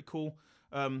 That's pretty cool.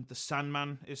 The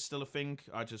Sandman is still a thing.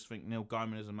 I just think Neil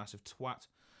Gaiman is a massive twat.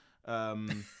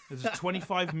 There's a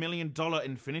 $25 million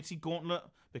Infinity Gauntlet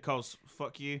because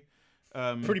fuck you.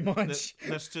 Pretty much.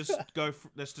 Let's just go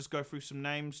through some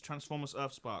names. Transformers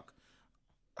Earthspark.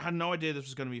 I had no idea this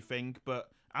was going to be a thing, but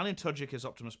Alan Tudyk is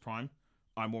Optimus Prime.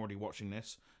 I'm already watching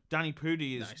this. Danny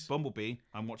Pudi is Bumblebee.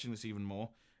 I'm watching this even more.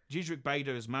 Diedrich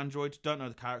Bader is Mandroid. Don't know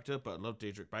the character, but I love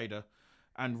Diedrich Bader.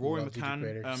 And Rory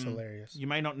McCann. Hilarious. You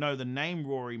may not know the name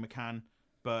Rory McCann,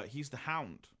 but he's the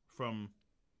Hound from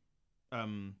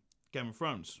Game of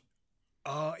Thrones.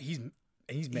 He's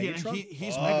Megatron?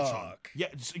 He's Megatron.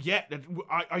 Yeah.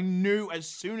 I knew as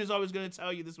soon as I was going to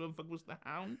tell you this motherfucker was the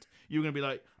Hound, you were going to be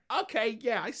like, okay,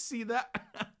 yeah, I see that.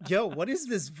 Yo, what is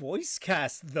this voice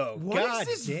cast, though? What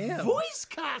is this voice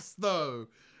cast, though?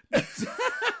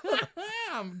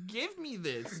 Damn, give me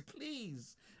this,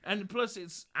 please. And plus,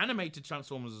 it's animated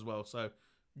Transformers as well, so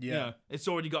it's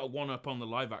already got a one-up on the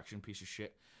live-action piece of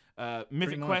shit.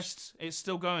 Mythic Quest, it's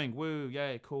still going. Woo,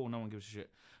 yay, cool, no one gives a shit.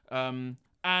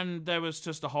 And there was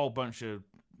just a whole bunch of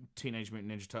Teenage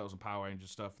Mutant Ninja Turtles and Power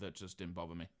Rangers stuff that just didn't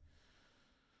bother me.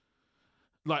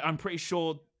 Like, I'm pretty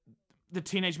sure the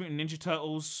Teenage Mutant Ninja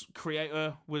Turtles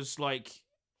creator was like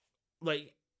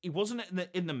he wasn't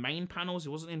in the main panels, he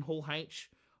wasn't in Hall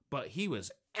H, but he was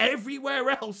everywhere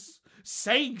else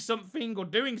saying something or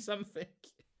doing something.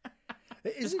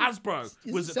 Hasbro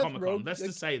was at Comic-Con, let's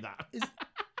just say that.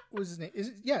 What's his name?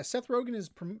 Seth Rogen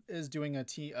is doing a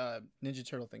Ninja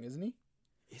Turtle thing, isn't he?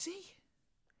 Is he?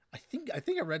 I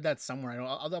think I read that somewhere.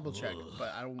 I'll double check,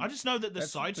 but I don't. I just know that the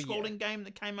side-scrolling game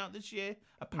that came out this year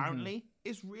apparently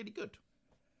is really good.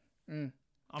 I'm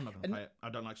not gonna play it. I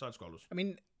don't like side-scrollers. I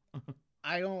mean,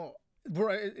 I don't.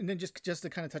 And then just to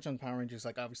kind of touch on Power Rangers,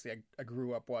 like obviously I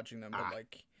grew up watching them, but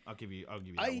like I'll give you. That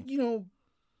one. You know,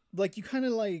 like you kind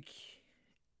of like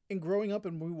in growing up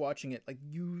and rewatching it, like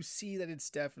you see that it's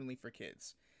definitely for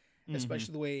kids,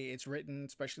 especially the way it's written,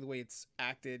 especially the way it's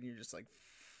acted, and you're just like,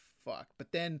 fuck.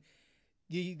 But then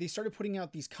they started putting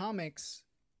out these comics,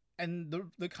 and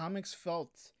the comics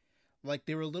felt like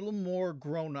they were a little more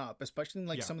grown up, especially in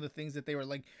like some of the things that they were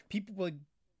like people like.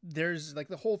 There's like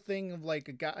the whole thing of like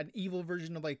an evil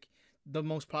version of like the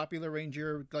most popular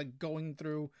Ranger, like going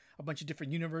through a bunch of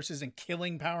different universes and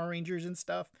killing Power Rangers and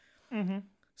stuff.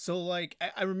 So like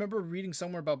I remember reading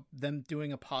somewhere about them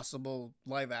doing a possible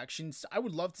live action. I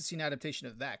would love to see an adaptation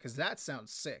of that because that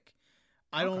sounds sick.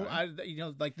 I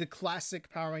like the classic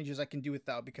Power Rangers I can do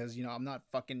without because I'm not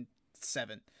fucking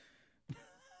 7.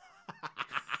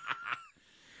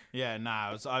 Yeah,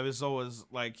 nah, I was always,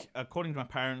 like, according to my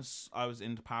parents, I was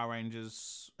into Power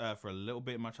Rangers for a little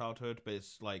bit in my childhood, but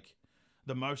it's, like,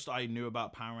 the most I knew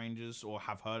about Power Rangers, or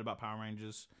have heard about Power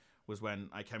Rangers, was when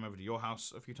I came over to your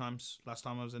house a few times, last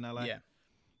time I was in LA. Yeah.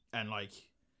 And, like,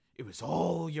 it was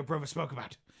all your brother spoke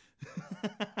about.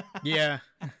 Yeah.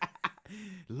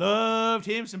 Loved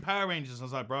him some Power Rangers. I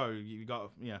was like, bro, you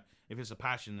got, if it's a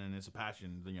passion, then it's a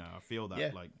passion. Then, I feel that.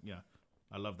 Yeah. Like,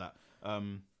 I love that.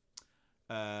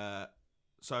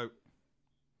 So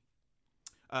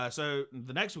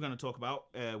the next we're going to talk about,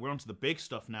 we're on to the big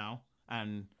stuff now,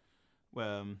 and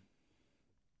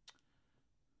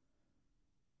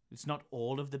it's not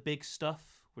all of the big stuff.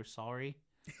 We're sorry.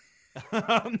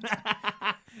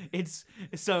 It's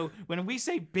so when we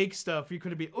say big stuff, you're going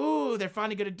to be, oh, they're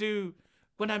finally going to do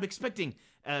what I'm expecting.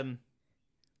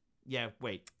 Yeah,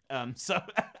 wait. So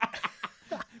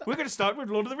we're going to start with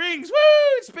Lord of the Rings. Woo!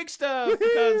 It's big stuff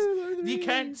because you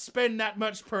can't spend that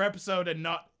much per episode and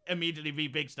not immediately be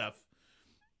big stuff.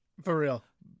 For real.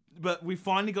 But we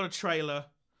finally got a trailer,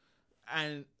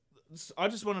 and I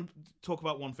just want to talk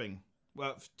about one thing.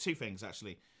 Well, two things,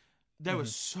 actually. There were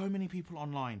so many people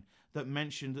online that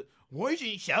mentioned that, why isn't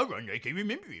Sauron like I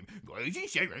remember him? Why isn't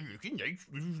Sauron looking like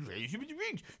Fellowship of the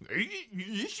Rings?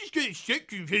 Let's just get stuck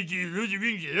to Lord of the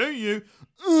Rings, don't you?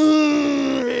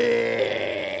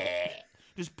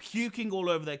 Just puking all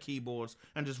over their keyboards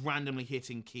and just randomly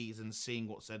hitting keys and seeing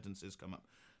what sentences come up.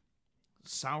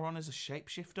 Sauron is a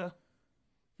shapeshifter.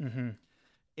 Mm-hmm.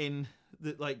 In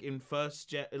the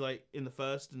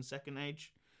first and second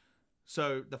age.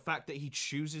 So the fact that he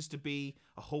chooses to be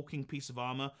a hulking piece of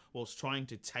armor whilst trying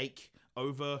to take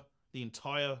over the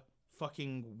entire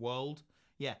fucking world,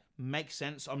 yeah, makes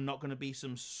sense. I'm not going to be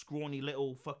some scrawny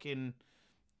little fucking,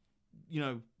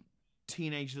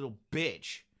 teenage little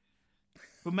bitch.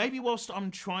 But maybe whilst I'm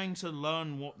trying to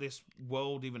learn what this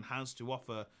world even has to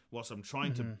offer, whilst I'm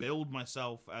trying to build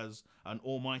myself as an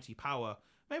almighty power,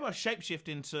 maybe I shapeshift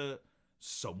into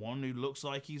someone who looks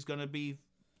like he's going to be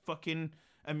fucking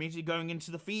immediately going into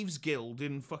the Thieves Guild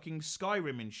in fucking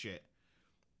Skyrim and shit.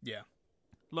 Yeah.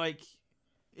 Like,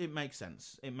 it makes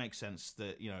sense. It makes sense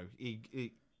that,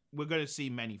 we're going to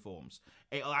see many forms.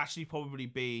 It'll actually probably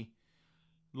be,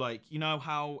 like,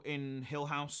 how in Hill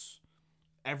House,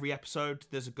 every episode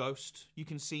there's a ghost you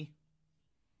can see?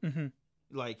 Mm-hmm.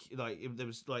 Like if there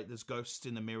was, there's ghosts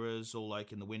in the mirrors or,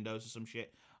 in the windows or some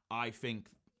shit. I think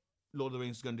Lord of the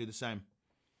Rings is going to do the same.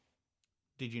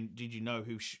 Did you know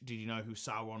who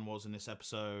Sauron was in this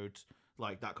episode?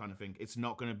 Like, that kind of thing. It's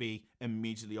not going to be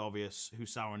immediately obvious who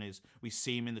Sauron is. We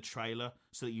see him in the trailer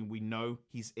so that we know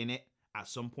he's in it at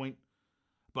some point.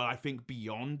 But I think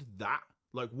beyond that,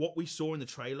 like what we saw in the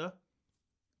trailer,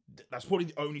 that's probably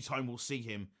the only time we'll see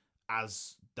him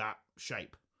as that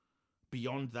shape.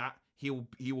 Beyond that, he will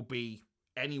be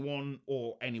anyone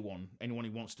he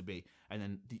wants to be. And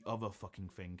then the other fucking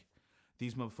thing,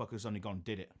 these motherfuckers only gone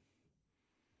did it.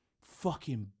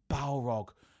 Fucking Balrog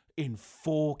in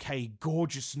 4K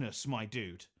gorgeousness, my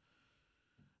dude.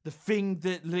 The thing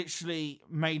that literally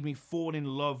made me fall in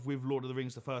love with Lord of the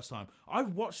Rings the first time. I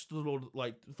watched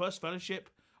the first Fellowship.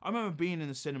 I remember being in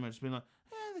the cinema just being like,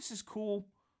 this is cool.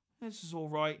 This is all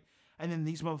right. And then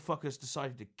these motherfuckers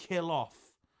decided to kill off,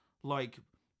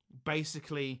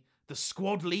 basically the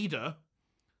squad leader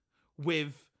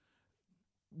with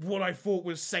what I thought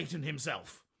was Satan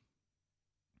himself.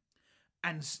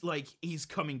 And, he's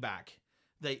coming back.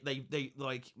 They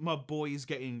my boy is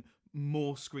getting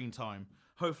more screen time.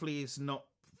 Hopefully he's not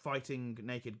fighting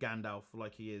naked Gandalf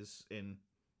like he is in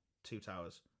Two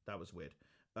Towers. That was weird.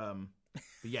 But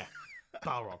yeah,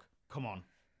 Balrog, come on.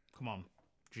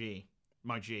 G,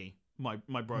 my broski,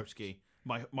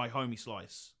 my homie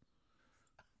Slice,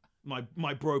 my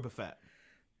Brobafett.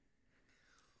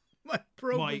 My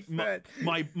Brobafett.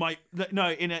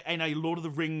 No, in a Lord of the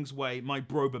Rings way, my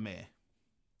Brobamir.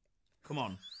 Come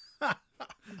on.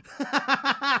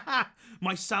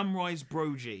 My Samwise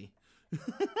Brogy.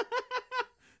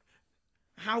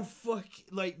 How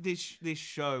this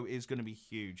show is going to be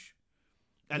huge.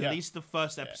 At least the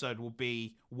first episode will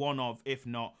be one of, if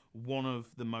not one of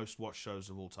the most watched shows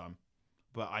of all time.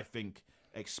 But I think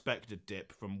expect a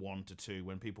dip from 1 to 2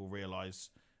 when people realize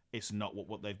it's not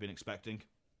what they've been expecting.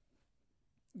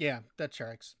 Yeah, that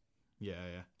tracks. Yeah.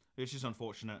 It's just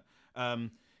unfortunate.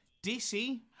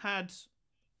 DC had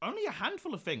only a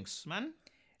handful of things, man.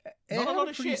 Not a lot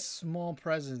of shit. Small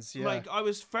presence, yeah. I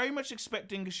was very much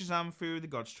expecting a Shazam Fury of the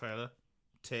Gods trailer.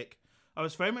 Tick. I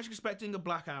was very much expecting a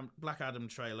Black Adam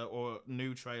trailer or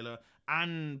new trailer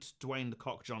and Dwayne the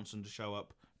Cock Johnson to show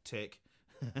up. Tick.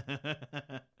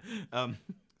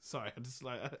 Sorry, I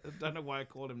don't know why I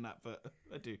called him that, but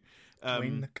I do.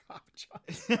 Dwayne the Cop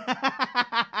Johnson.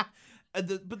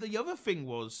 But the other thing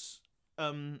was,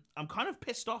 I'm kind of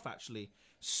pissed off actually.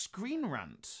 Screen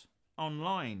Rant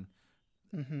online,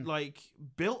 like,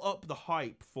 built up the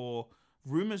hype for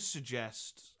rumors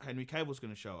suggest Henry Cavill's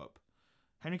going to show up.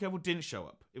 Henry Cavill didn't show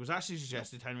up. It was actually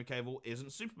suggested Henry Cavill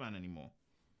isn't Superman anymore.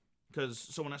 Because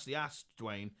someone actually asked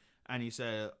Dwayne, and he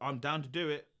said, I'm down to do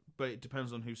it, but it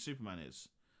depends on who Superman is.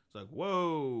 It's like,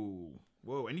 whoa.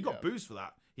 And he got booed for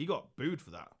that. He got booed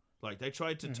for that. Like, they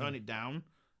tried to turn it down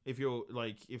if you're,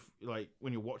 like,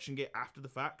 when you're watching it after the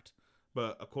fact.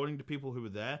 But according to people who were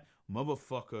there,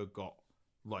 motherfucker got,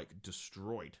 like,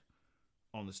 destroyed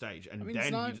on the stage. And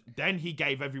then he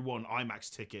gave everyone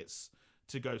IMAX tickets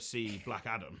to go see Black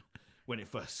Adam when it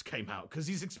first came out, because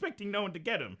he's expecting no one to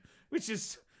get him, which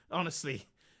is honestly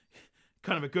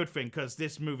kind of a good thing, because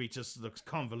this movie just looks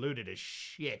convoluted as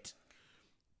shit.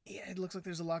 Yeah, it looks like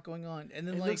there's a lot going on, and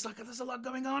then it looks like there's a lot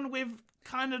going on with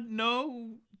kind of no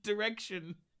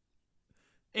direction.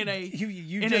 In a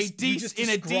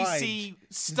DC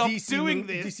stop DC doing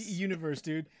this DC universe,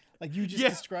 dude. Like, you just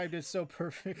described it so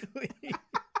perfectly.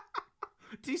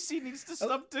 DC needs to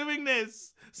stop doing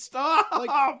this.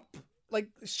 Stop.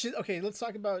 Okay, let's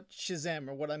talk about Shazam,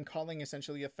 or what I'm calling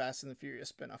essentially a Fast and the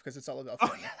Furious spinoff, because it's all about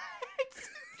family.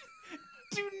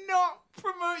 Do not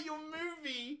promote your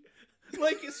movie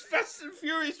like it's Fast and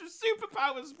Furious with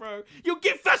superpowers, bro. You'll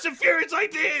get Fast and Furious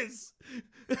ideas.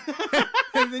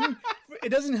 And then it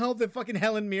doesn't help that fucking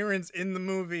Helen Mirren's in the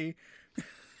movie.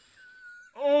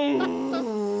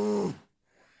 Oh.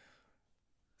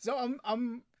 So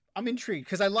I'm intrigued,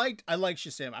 because I liked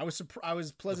Shazam. I was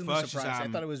pleasantly surprised. Shazam I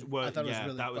thought it was really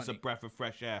that was funny. a breath of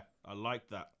fresh air. I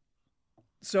liked that.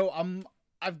 So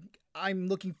I am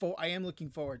looking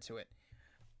forward to it.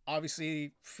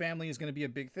 Obviously, family is going to be a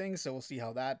big thing, so we'll see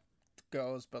how that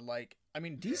goes. But, like, I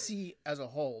mean, DC as a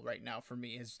whole right now for me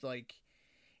is like,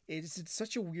 it's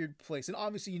such a weird place. And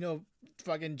obviously,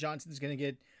 fucking Johnson's going to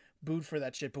get booed for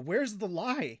that shit. But where's the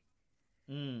lie?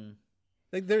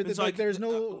 Like, there's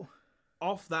no.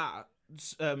 Off that,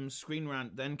 Screen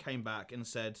Rant then came back and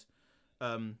said,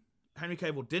 Henry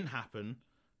Cavill didn't happen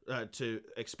to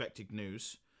expected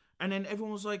news. And then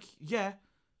everyone was like, yeah,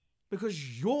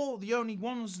 because you're the only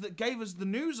ones that gave us the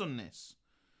news on this.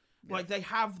 Yeah. Like, they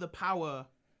have the power.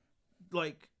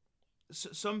 Like,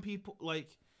 some people,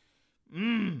 like,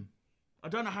 I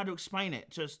don't know how to explain it.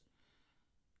 Just,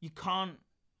 you can't,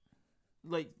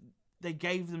 like, they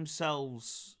gave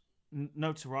themselves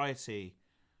notoriety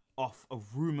off a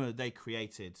rumor they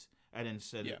created, and then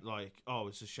said like, oh,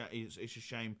 it's a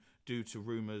shame due to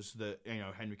rumors that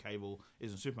Henry Cavill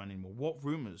isn't Superman anymore. What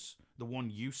rumors? The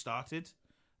one you started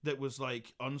that was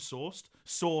like unsourced.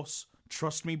 Source,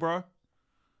 trust me, bro.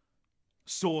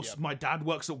 Source, my dad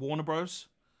works at Warner Bros.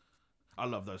 I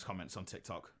love those comments on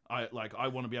TikTok. I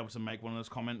want to be able to make one of those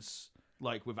comments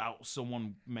like without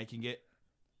someone making it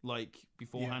like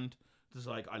beforehand. Just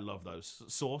like, I love those.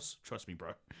 Source, trust me,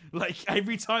 bro. Like,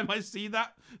 every time I see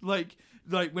that, like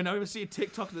whenever I see a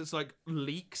TikTok that's like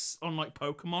leaks on like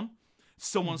Pokemon,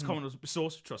 someone's comment was,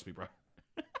 Source, trust me, bro.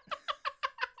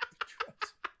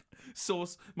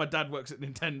 Source, my dad works at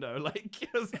Nintendo. Like,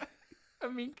 I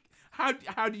mean, how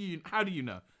do you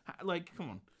know? Like, come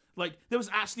on. Like, there was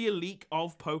actually a leak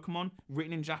of Pokemon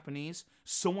written in Japanese.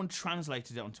 Someone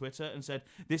translated it on Twitter and said,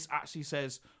 this actually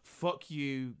says, fuck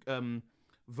you,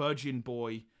 Virgin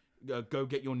boy, go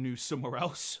get your news somewhere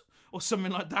else, or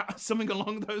something like that, something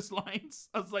along those lines.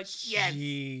 I was like, yes,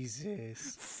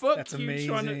 Jesus, fuck that's you,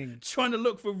 amazing. Trying to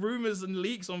look for rumors and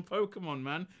leaks on Pokemon,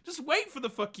 man. Just wait for the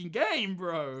fucking game,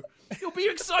 bro. It'll be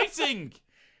exciting.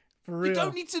 For real, you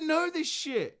don't need to know this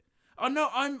shit. I know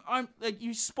I'm like,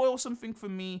 you spoil something for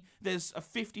me, there's a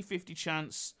 50-50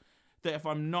 chance that if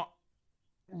I'm not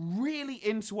really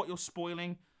into what you're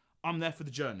spoiling, I'm there for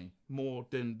the journey more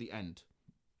than the end.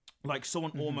 Like,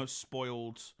 someone almost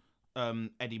spoiled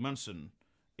Eddie Munson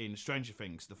in Stranger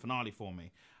Things, the finale, for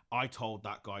me. I told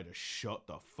that guy to shut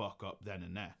the fuck up then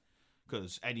and there.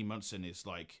 Because Eddie Munson is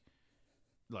like,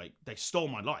 they stole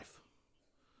my life.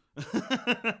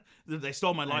 They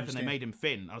stole my life and they made him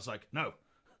Finn. I was like, no.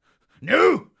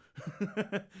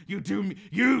 You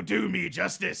do me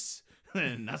justice.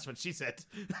 And that's what she said.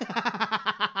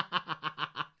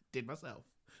 Did myself.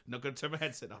 Not gonna turn my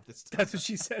headset off this time. That's what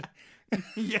she said.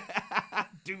 Yeah,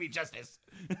 do me justice.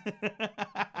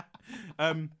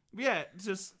 Yeah,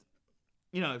 just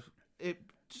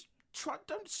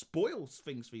don't spoil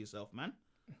things for yourself, man.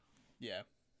 Yeah.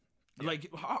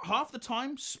 Like half the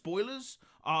time, spoilers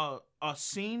are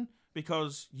seen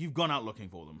because you've gone out looking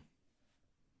for them.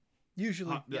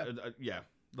 Usually, yeah.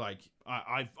 Like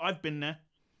I've been there.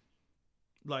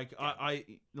 Like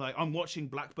I'm watching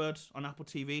Blackbird on Apple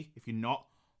TV. If you're not,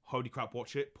 holy crap,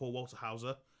 watch it. Paul Walter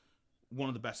Hauser, one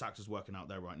of the best actors working out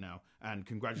there right now, and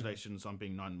congratulations on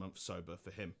being 9 months sober for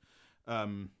him.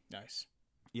 Nice.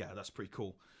 Yeah, that's pretty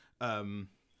cool. And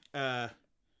I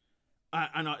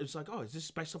was like, oh, is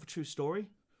this based off a true story?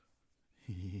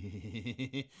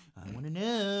 I want to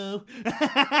know.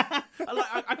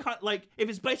 I can't, like, if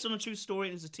it's based on a true story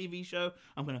and it's a TV show,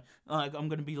 I'm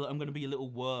gonna be a little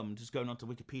worm just going onto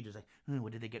Wikipedia like, oh,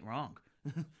 what did they get wrong?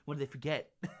 What did they forget?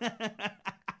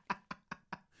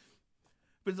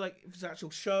 But it's like, if it's an actual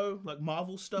show, like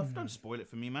Marvel stuff, don't spoil it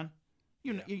for me, man.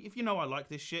 You know, if you know I like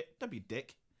this shit, don't be a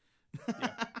dick.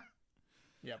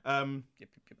 Yep. Yep.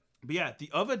 But yeah, the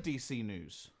other DC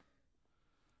news.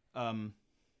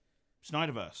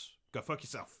 Snyderverse, go fuck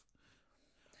yourself.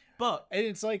 But and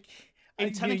it's like,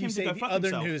 in telling him to go fuck other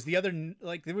himself, news, the other,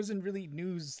 like, there wasn't really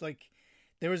news. Like,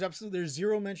 there's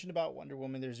zero mention about Wonder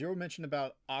Woman. There's zero mention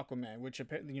about Aquaman, which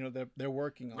apparently, you know, they're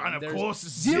working on. and of There's course,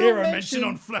 zero mention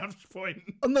on Flashpoint.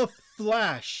 On the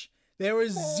Flash. There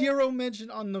was zero mention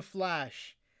on the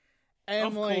Flash. And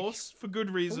Of like, course, for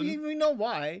good reason. we know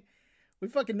why. We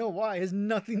fucking know why. It has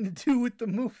nothing to do with the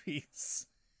movies.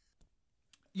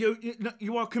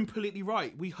 You are completely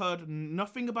right. We heard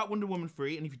nothing about Wonder Woman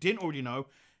 3, and if you didn't already know,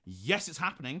 yes, it's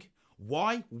happening.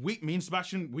 Why? Me and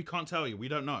Sebastian, we can't tell you. We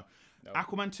don't know. No.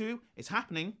 Aquaman 2, it's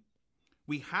happening.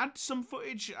 We had some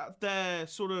footage at their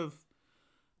sort of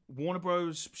Warner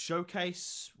Bros.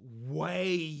 Showcase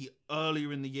way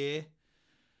earlier in the year.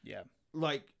 Yeah.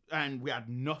 Like, and we had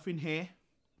nothing here.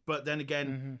 But then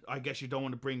again, I guess you don't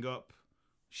want to bring up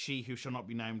She Who Shall Not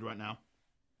Be Named right now.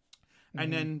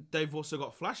 And then they've also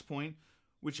got Flashpoint,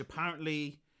 which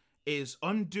apparently is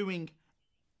undoing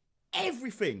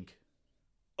everything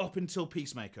up until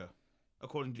Peacemaker,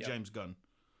 according to James Gunn.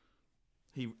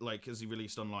 As he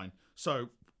released online. So,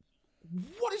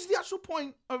 what is the actual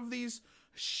point of these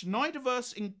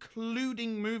Snyderverse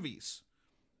including movies?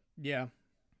 Yeah.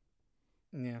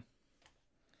 Yeah.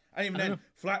 And even then,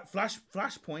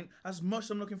 Flashpoint, as much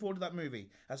as I'm looking forward to that movie,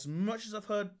 as much as I've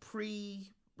heard you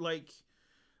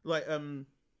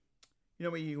know,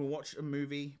 when you can watch a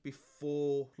movie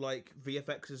before like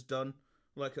VFX is done,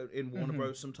 like in Warner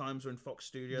Bros. Sometimes, or in Fox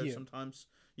Studios sometimes,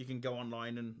 you can go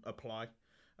online and apply.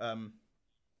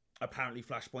 Apparently,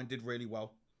 Flashpoint did really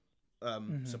well,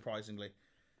 surprisingly.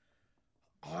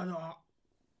 I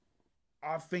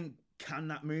think, can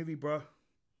that movie, bro?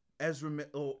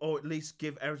 Or at least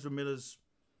give Ezra Miller's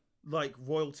like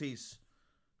royalties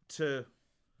to,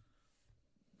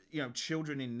 you know,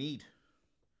 children in need.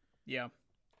 Yeah.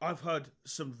 I've heard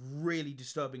some really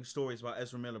disturbing stories about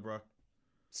Ezra Miller, bro.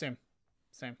 Same.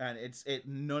 And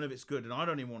none of it's good, and I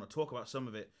don't even want to talk about some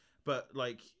of it. But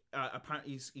like,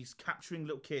 apparently he's capturing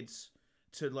little kids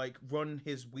to like run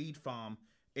his weed farm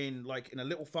in a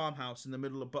little farmhouse in the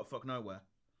middle of buttfuck nowhere.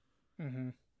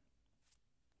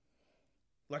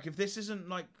 Like, if this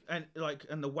isn't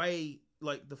and the way,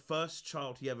 like, the first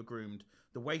child he ever groomed,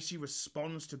 the way she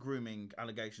responds to grooming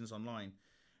allegations online,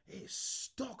 it's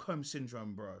Stockholm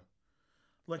syndrome, bro.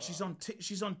 Like, she's on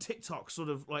TikTok, sort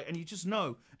of, like, and you just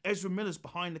know Ezra Miller's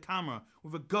behind the camera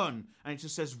with a gun, and it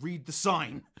just says, read the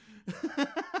sign.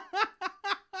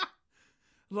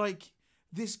 Like,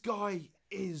 this guy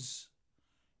he's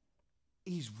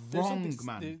wrong,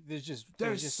 man. There's just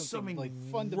something like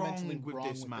fundamentally wrong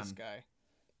with this guy.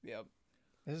 Yep.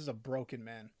 This is a broken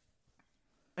man.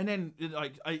 And then,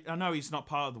 like, I know he's not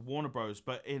part of the Warner Bros.,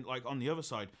 but on the other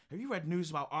side, have you read news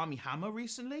about Armie Hammer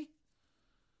recently?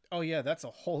 Oh yeah, that's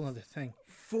a whole other thing.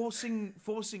 Forcing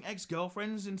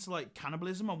ex-girlfriends into like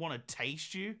cannibalism. I want to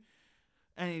taste you.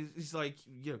 And he's like,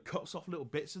 you know, cuts off little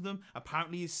bits of them.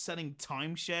 Apparently he's selling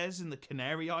timeshares in the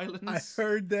Canary Islands. I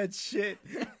heard that shit.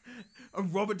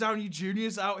 And Robert Downey Jr.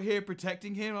 is out here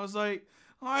protecting him. I was like,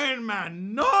 Iron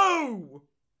Man, no!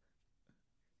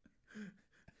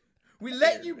 We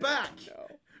let you back. No.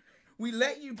 We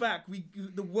let you back.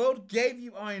 The world gave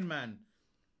you Iron Man.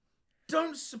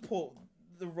 Don't support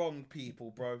the wrong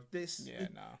people, bro.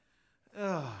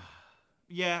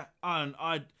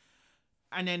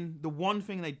 And then the one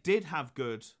thing they did have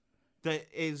good, that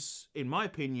is, in my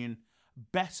opinion,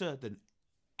 better than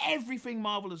everything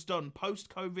Marvel has done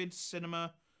post-COVID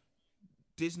cinema,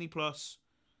 Disney Plus.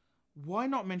 Why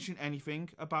not mention anything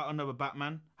about another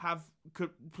Batman?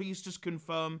 Please just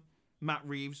confirm Matt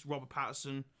Reeves, Robert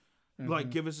Pattinson.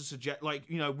 Like, give us a suggest. Like,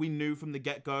 you know, we knew from the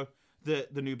get-go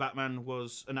that the new Batman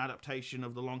was an adaptation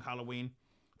of The Long Halloween.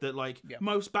 That, like,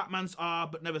 most Batmans are,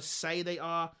 but never say they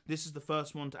are. This is the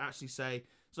first one to actually say,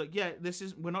 it's like, yeah,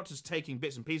 we're not just taking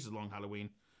bits and pieces of Long Halloween.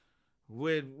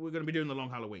 we're going to be doing the long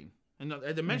Halloween. And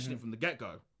they mentioned it from the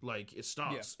get-go. Like, it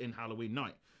starts in Halloween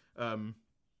night.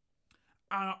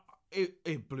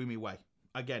 It blew me away.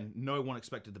 Again, no one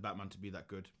expected the Batman to be that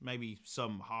good. Maybe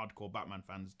some hardcore Batman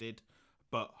fans did,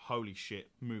 but holy shit,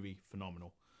 movie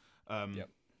phenomenal.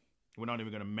 We're not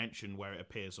even going to mention where it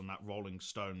appears on that Rolling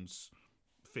Stones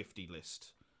 50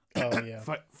 list. Oh, yeah.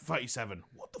 37.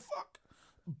 What the fuck?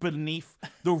 Beneath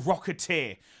the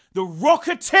Rocketeer. The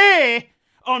Rocketeer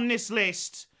on this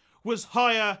list was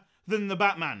higher than the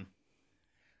Batman.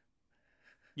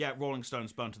 Yeah, Rolling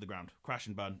Stones burned to the ground. Crash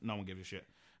and burn. No one gives a shit.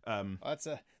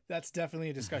 That's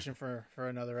definitely a discussion for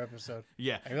another episode.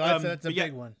 Yeah. That's a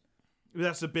big one.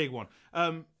 That's a big one.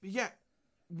 Yeah.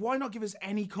 Why not give us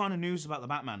any kind of news about the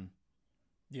Batman?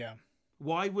 Yeah.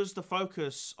 Why was the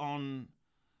focus on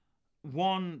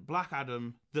one Black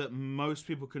Adam that most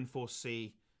people can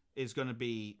foresee is going to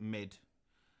be mid,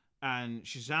 and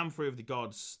Shazam 3 of the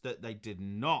Gods that they did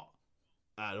not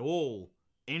at all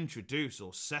introduce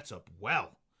or set up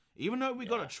well, even though we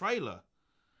got a trailer.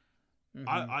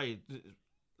 I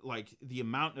like the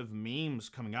amount of memes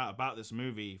coming out about this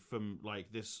movie from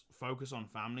like this focus on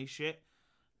family shit.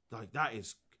 Like that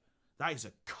is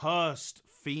a cursed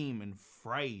theme and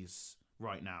phrase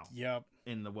right now. Yep.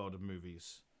 In the world of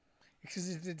movies.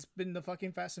 Because it's been the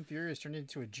fucking Fast and Furious turned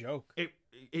into a joke. It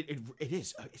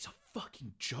is. It's a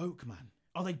fucking joke, man.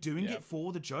 Are they doing it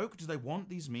for the joke? Do they want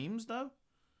these memes though?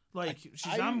 Like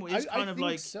Shazam is kind of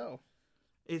like so.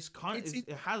 It's kind. It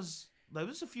has. There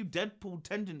was a few Deadpool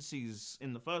tendencies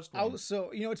in the first one. So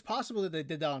it's possible that they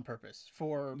did that on purpose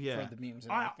for the memes.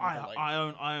 And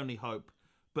I only hope,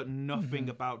 but nothing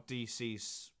about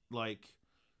DC's like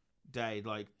day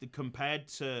compared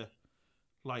to.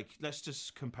 Like, let's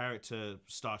just compare it to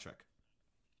Star Trek.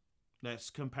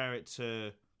 Let's compare it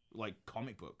to, like,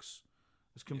 comic books.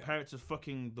 Let's compare it to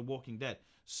fucking The Walking Dead.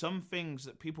 Some things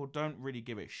that people don't really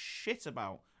give a shit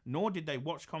about, nor did they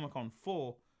watch Comic-Con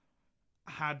for,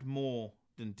 had more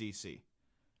than DC.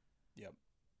 Yep.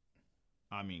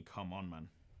 I mean, come on, man.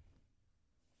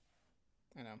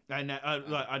 I know.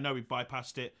 I know we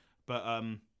bypassed it, but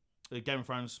Game of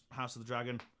Thrones, House of the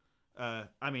Dragon,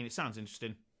 I mean, it sounds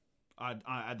interesting.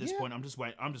 At this point, I'm just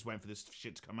waiting for this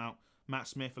shit to come out. Matt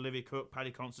Smith, Olivia Cook,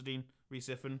 Paddy Considine, Rhys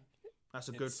Ifan. That's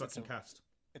a good fucking cast.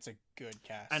 It's a good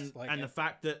cast. And the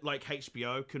fact that like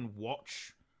HBO can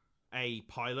watch a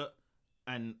pilot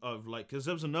and of like, because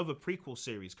there was another prequel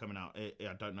series coming out.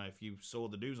 I don't know if you saw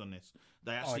the news on this.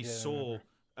 They actually saw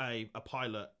a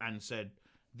pilot and said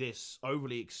this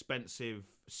overly expensive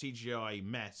CGI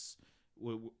mess.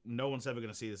 No one's ever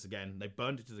going to see this again. They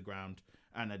burned it to the ground.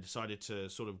 And they decided to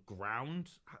sort of ground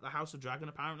the House of Dragon.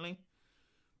 Apparently,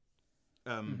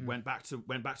 went back to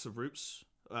roots.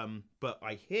 But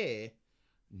I hear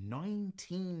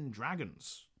 19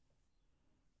 dragons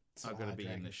are going to be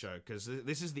in this show because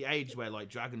this is the age where like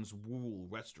dragons rule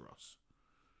Westeros.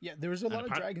 Yeah, there was a lot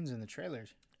of dragons in the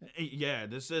trailers. Yeah,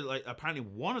 there's like apparently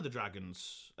one of the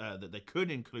dragons that they could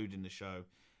include in the show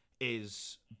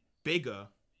is bigger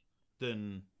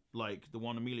than like the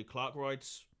one Emilia Clarke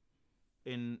rides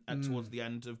towards the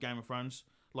end of Game of Thrones,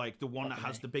 like the one that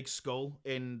has the big skull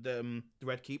in the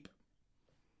Red Keep.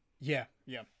 Yeah.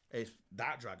 It's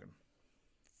that dragon.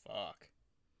 Fuck.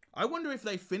 I wonder if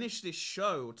they finish this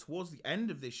show towards the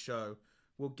end of this show,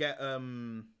 we'll get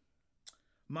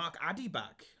Mark Addy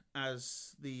back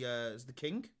as the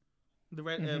king, the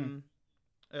red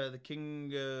the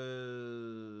king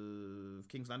of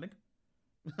King's Landing.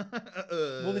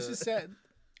 Well, this is set.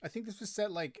 I think this was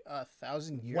set like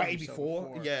 1,000 years way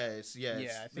before. Yes. Yeah,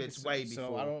 I think it's way before.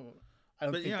 So I don't.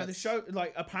 But think the show,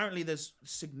 like, apparently there's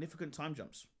significant time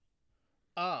jumps.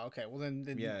 Ah, okay. Well then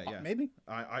yeah. Maybe.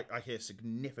 I hear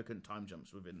significant time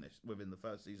jumps within the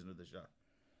first season of the show.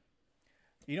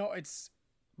 It's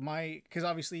because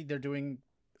obviously they're doing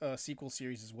a sequel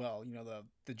series as well.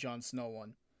 The Jon Snow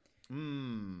one.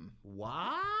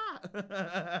 What?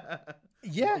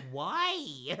 Yeah.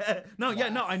 Why? No,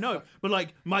 I know. But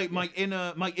like my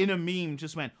inner meme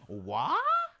just went, what?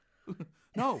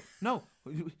 No.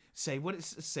 Say what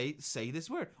it's say this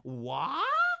word. What?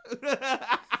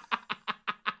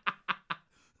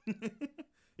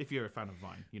 If you're a fan of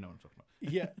Vine, you know what I'm talking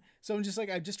about. Yeah. So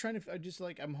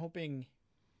I'm hoping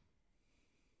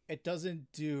it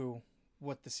doesn't do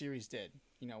what the series did,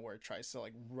 where it tries to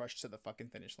like rush to the fucking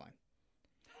finish line.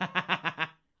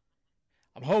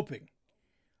 I'm hoping.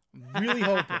 I'm really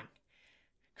hoping.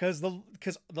 Because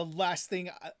the last thing,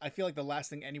 I feel like the last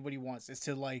thing anybody wants is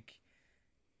to like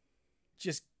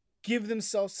just give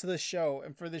themselves to the show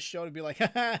and for the show to be like,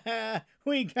 ha,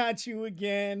 we got you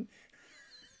again.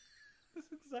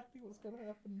 That's exactly what's going to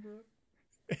happen, bro.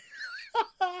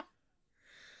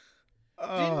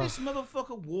 Didn't this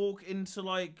motherfucker walk into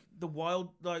like the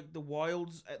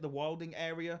wilds at the Wilding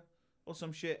area or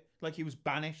some shit? Like he was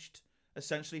banished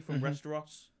essentially from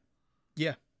Westeros.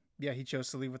 Yeah. Yeah, he chose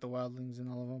to leave with the wildlings and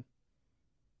all of them.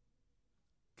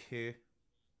 Cool.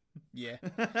 Yeah.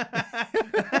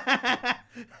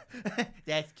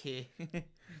 That's cool.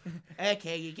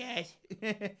 Okay, you guys.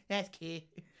 That's cool.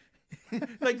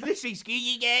 Like literally, Screw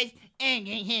you guys. And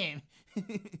him.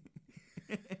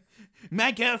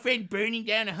 My girlfriend burning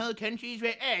down the whole country's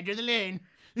right under the land.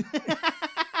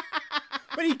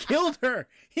 But he killed her.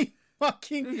 He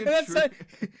fucking... and that's like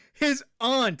his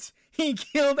aunt. He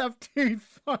killed after he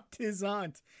fucked his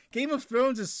aunt. Game of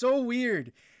Thrones is so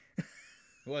weird.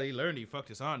 well, he learned he fucked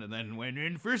his aunt and then went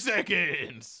in for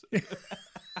seconds.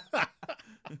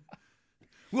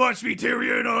 Watch me,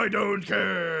 Tyrion, I don't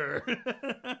care.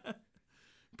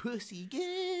 Pussy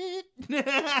good.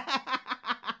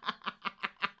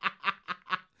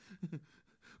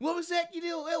 What was that, you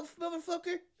little elf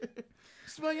motherfucker?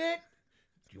 Smug it?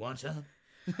 Do you want some?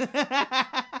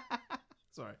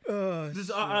 Sorry.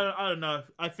 I don't know.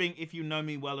 I think if you know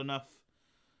me well enough,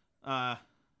 I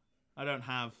don't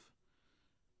have...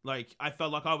 Like, I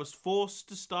felt like I was forced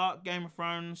to start Game of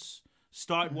Thrones,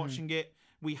 started watching it.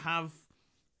 We have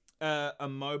a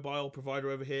mobile provider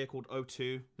over here called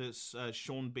O2 that's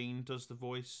Sean Bean does the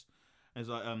voice. And it's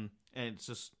like, and it's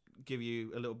just give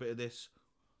you a little bit of this.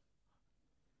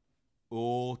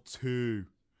 O2.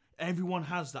 Everyone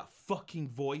has that fucking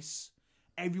voice.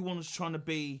 Everyone's trying to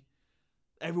put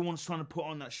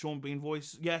on that Sean Bean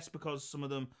voice. Yes, because some of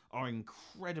them are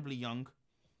incredibly young.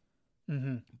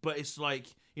 Mm-hmm. But it's like,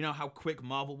 you know how quick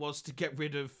Marvel was to get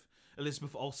rid of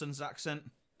Elizabeth Olsen's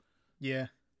accent? Yeah.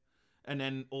 And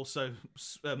then also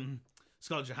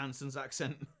Scarlett Johansson's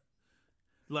accent.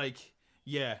 Like,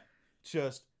 yeah,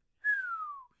 just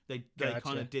they Gotcha.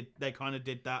 kind of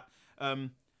did that.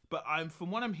 But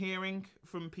from what I'm hearing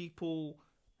from people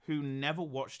who never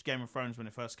watched Game of Thrones when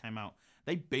it first came out,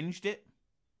 they binged it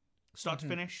start to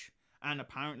finish, and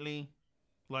apparently,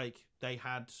 like, they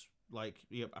had, like,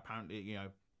 apparently,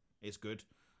 it's good.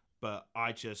 But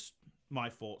my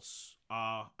thoughts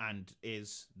are and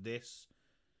is this: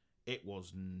 it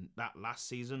was that last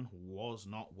season was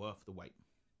not worth the wait.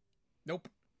 Nope.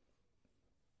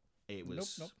 It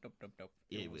was Nope.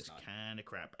 It was kind of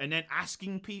crap. And then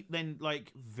asking people, then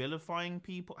like vilifying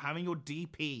people, having your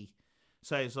DP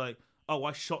say it's like, "Oh,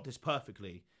 I shot this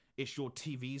perfectly." It's your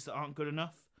TVs that aren't good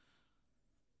enough,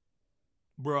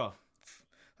 bruh.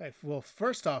 Hey, well,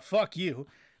 first off, fuck you.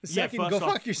 Second, first go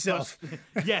off, fuck yourself.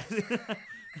 Yeah.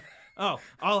 Oh,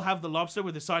 I'll have the lobster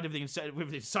with the side of a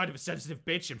sensitive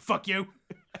bitch, and fuck you.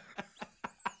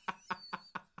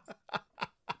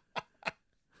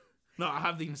 No, I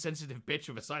have the insensitive bitch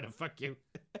with a side of fuck you.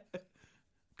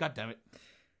 God damn it.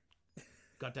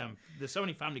 God damn. There's so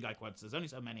many Family Guy quotes. There's only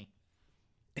so many.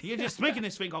 You're just making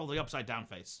this thing all the upside down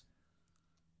face.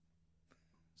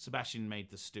 Sebastian made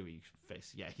the Stewie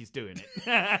face. Yeah, he's doing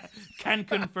it. Can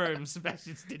confirm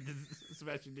Sebastian did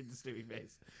the Stewie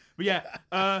face. But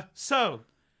yeah, so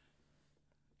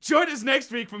join us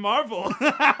next week for Marvel.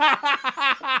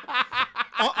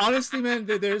 Honestly, man,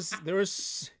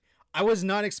 I was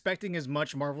not expecting as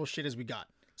much Marvel shit as we got.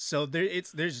 So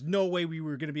there's no way we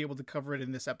were going to be able to cover it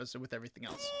in this episode with everything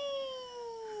else.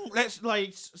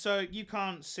 So you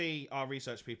can't see our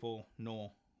research, people,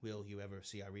 nor will you ever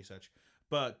see our research.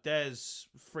 But there's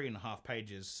 3.5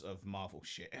 pages of Marvel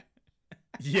shit.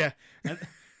 Yeah.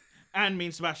 And me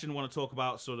and Sebastian want to talk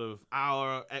about sort of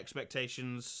our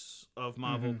expectations of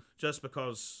Marvel, just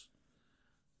because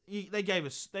they gave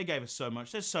us so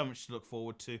much. There's so much to look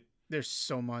forward to. There's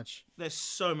so much. There's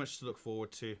so much to look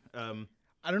forward to.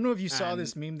 I don't know if you saw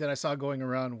this meme that I saw going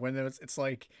around when it's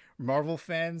like Marvel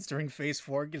fans during Phase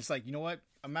 4. It's like, you know what?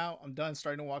 I'm out. I'm done.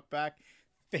 Starting to walk back.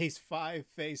 Phase 5,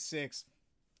 Phase 6.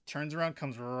 Turns around,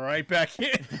 comes right back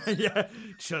in. Yeah,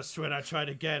 just when I try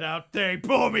to get out, they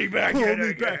pull me back in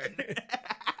again.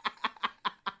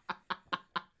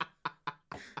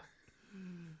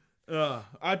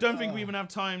 I don't think we even have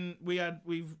time.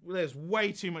 There's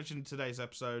way too much in today's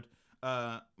episode.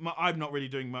 I'm not really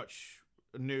doing much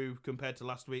new compared to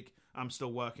last week. I'm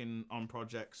still working on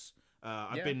projects.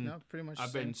 I've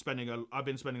been spending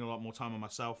a lot more time on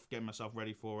myself, getting myself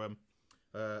ready for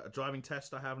a driving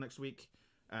test I have next week.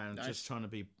 And nice. just trying to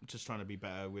be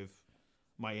better with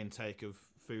my intake of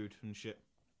food and shit.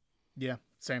 Yeah,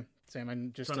 same.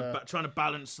 I'm just trying to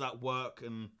balance that work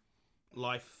and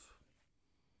life.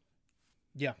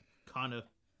 Yeah, kind of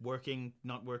working,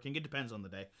 not working. It depends on the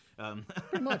day.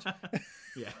 Pretty much.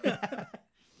 Yeah.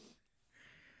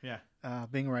 Yeah.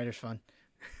 Being a writer's fun.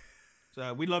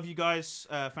 So we love you guys.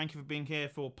 Thank you for being here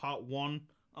for part 1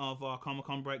 of our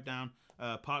Comic-Con breakdown.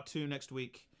 Part 2 next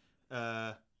week.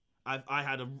 I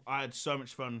had so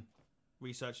much fun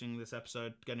researching this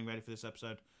episode, getting ready for this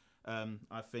episode.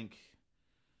 I think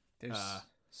there's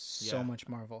so much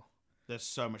Marvel. There's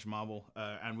so much Marvel,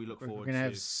 and we look forward we're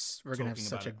gonna to. We're gonna have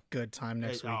such a good time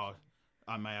next week.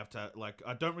 I may have to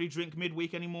I don't really drink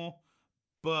midweek anymore,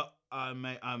 but I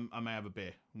may have a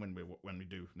beer when we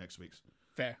do next week's.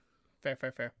 Fair.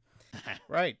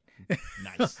 Right.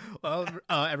 Nice. Well,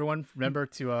 everyone, remember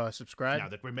to subscribe, now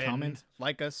that we're men, comment,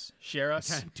 like us, share us.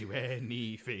 Can't do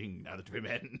anything now that we're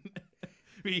men.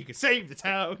 We can save the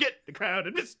town, get the crown,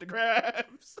 and Mr.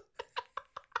 Krabs.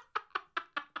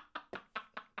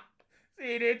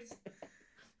 See it.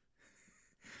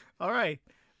 All right.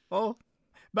 Well,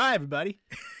 bye, everybody.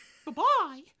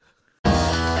 Bye-bye.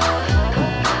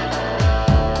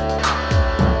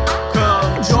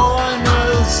 Come join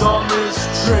us on this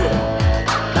trip.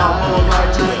 Now more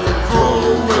like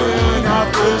throwing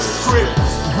out the script.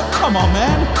 Come on,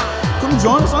 man. Come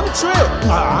join us on the trip.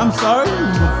 I'm sorry.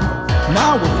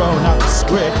 Now we're throwing out the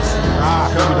script.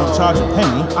 I heard we don't charge a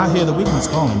penny. I hear the weekend's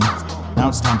calling. Now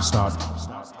it's time to start.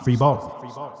 Free ball.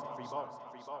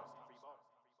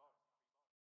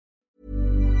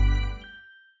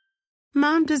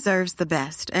 Mom deserves the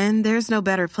best, and there's no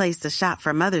better place to shop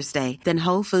for Mother's Day than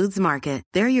Whole Foods Market.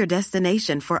 They're your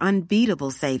destination for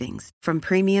unbeatable savings, from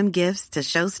premium gifts to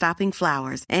show-stopping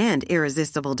flowers and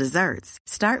irresistible desserts.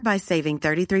 Start by saving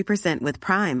 33% with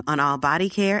Prime on all body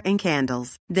care and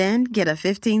candles. Then get a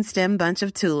 15-stem bunch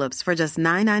of tulips for just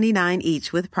 $9.99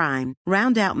 each with Prime.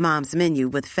 Round out Mom's menu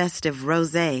with festive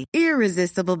rosé,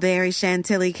 irresistible berry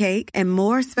chantilly cake, and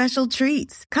more special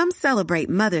treats. Come celebrate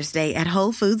Mother's Day at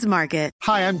Whole Foods Market.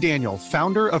 Hi, I'm Daniel,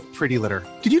 founder of Pretty Litter.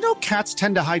 Did you know cats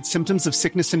tend to hide symptoms of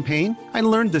sickness and pain? I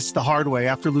learned this the hard way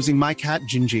after losing my cat,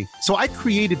 Gingy. So I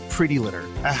created Pretty Litter,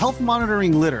 a health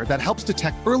monitoring litter that helps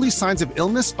detect early signs of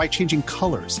illness by changing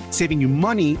colors, saving you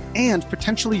money and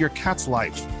potentially your cat's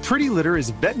life. Pretty Litter is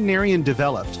veterinarian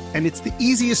developed, and it's the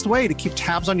easiest way to keep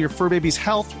tabs on your fur baby's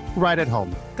health right at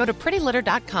home. Go to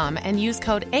prettylitter.com and use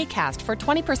code ACAST for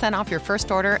 20% off your first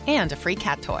order and a free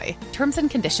cat toy. Terms and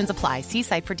conditions apply. See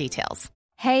site for details.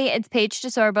 Hey, it's Paige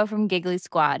DeSorbo from Giggly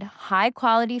Squad. High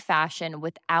quality fashion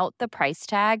without the price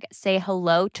tag. Say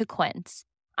hello to Quince.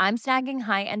 I'm snagging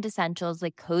high-end essentials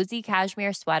like cozy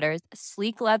cashmere sweaters,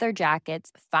 sleek leather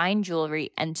jackets, fine jewelry,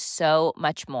 and so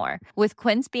much more. With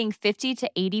Quince being 50 to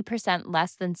 80%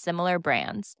 less than similar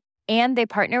brands. And they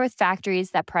partner with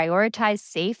factories that prioritize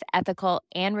safe, ethical,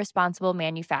 and responsible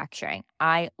manufacturing.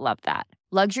 I love that.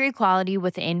 Luxury quality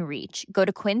within reach. Go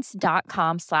to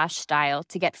quince.com/style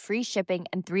to get free shipping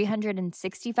and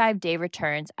 365-day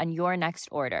returns on your next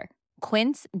order.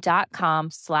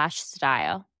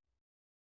 Quince.com/style.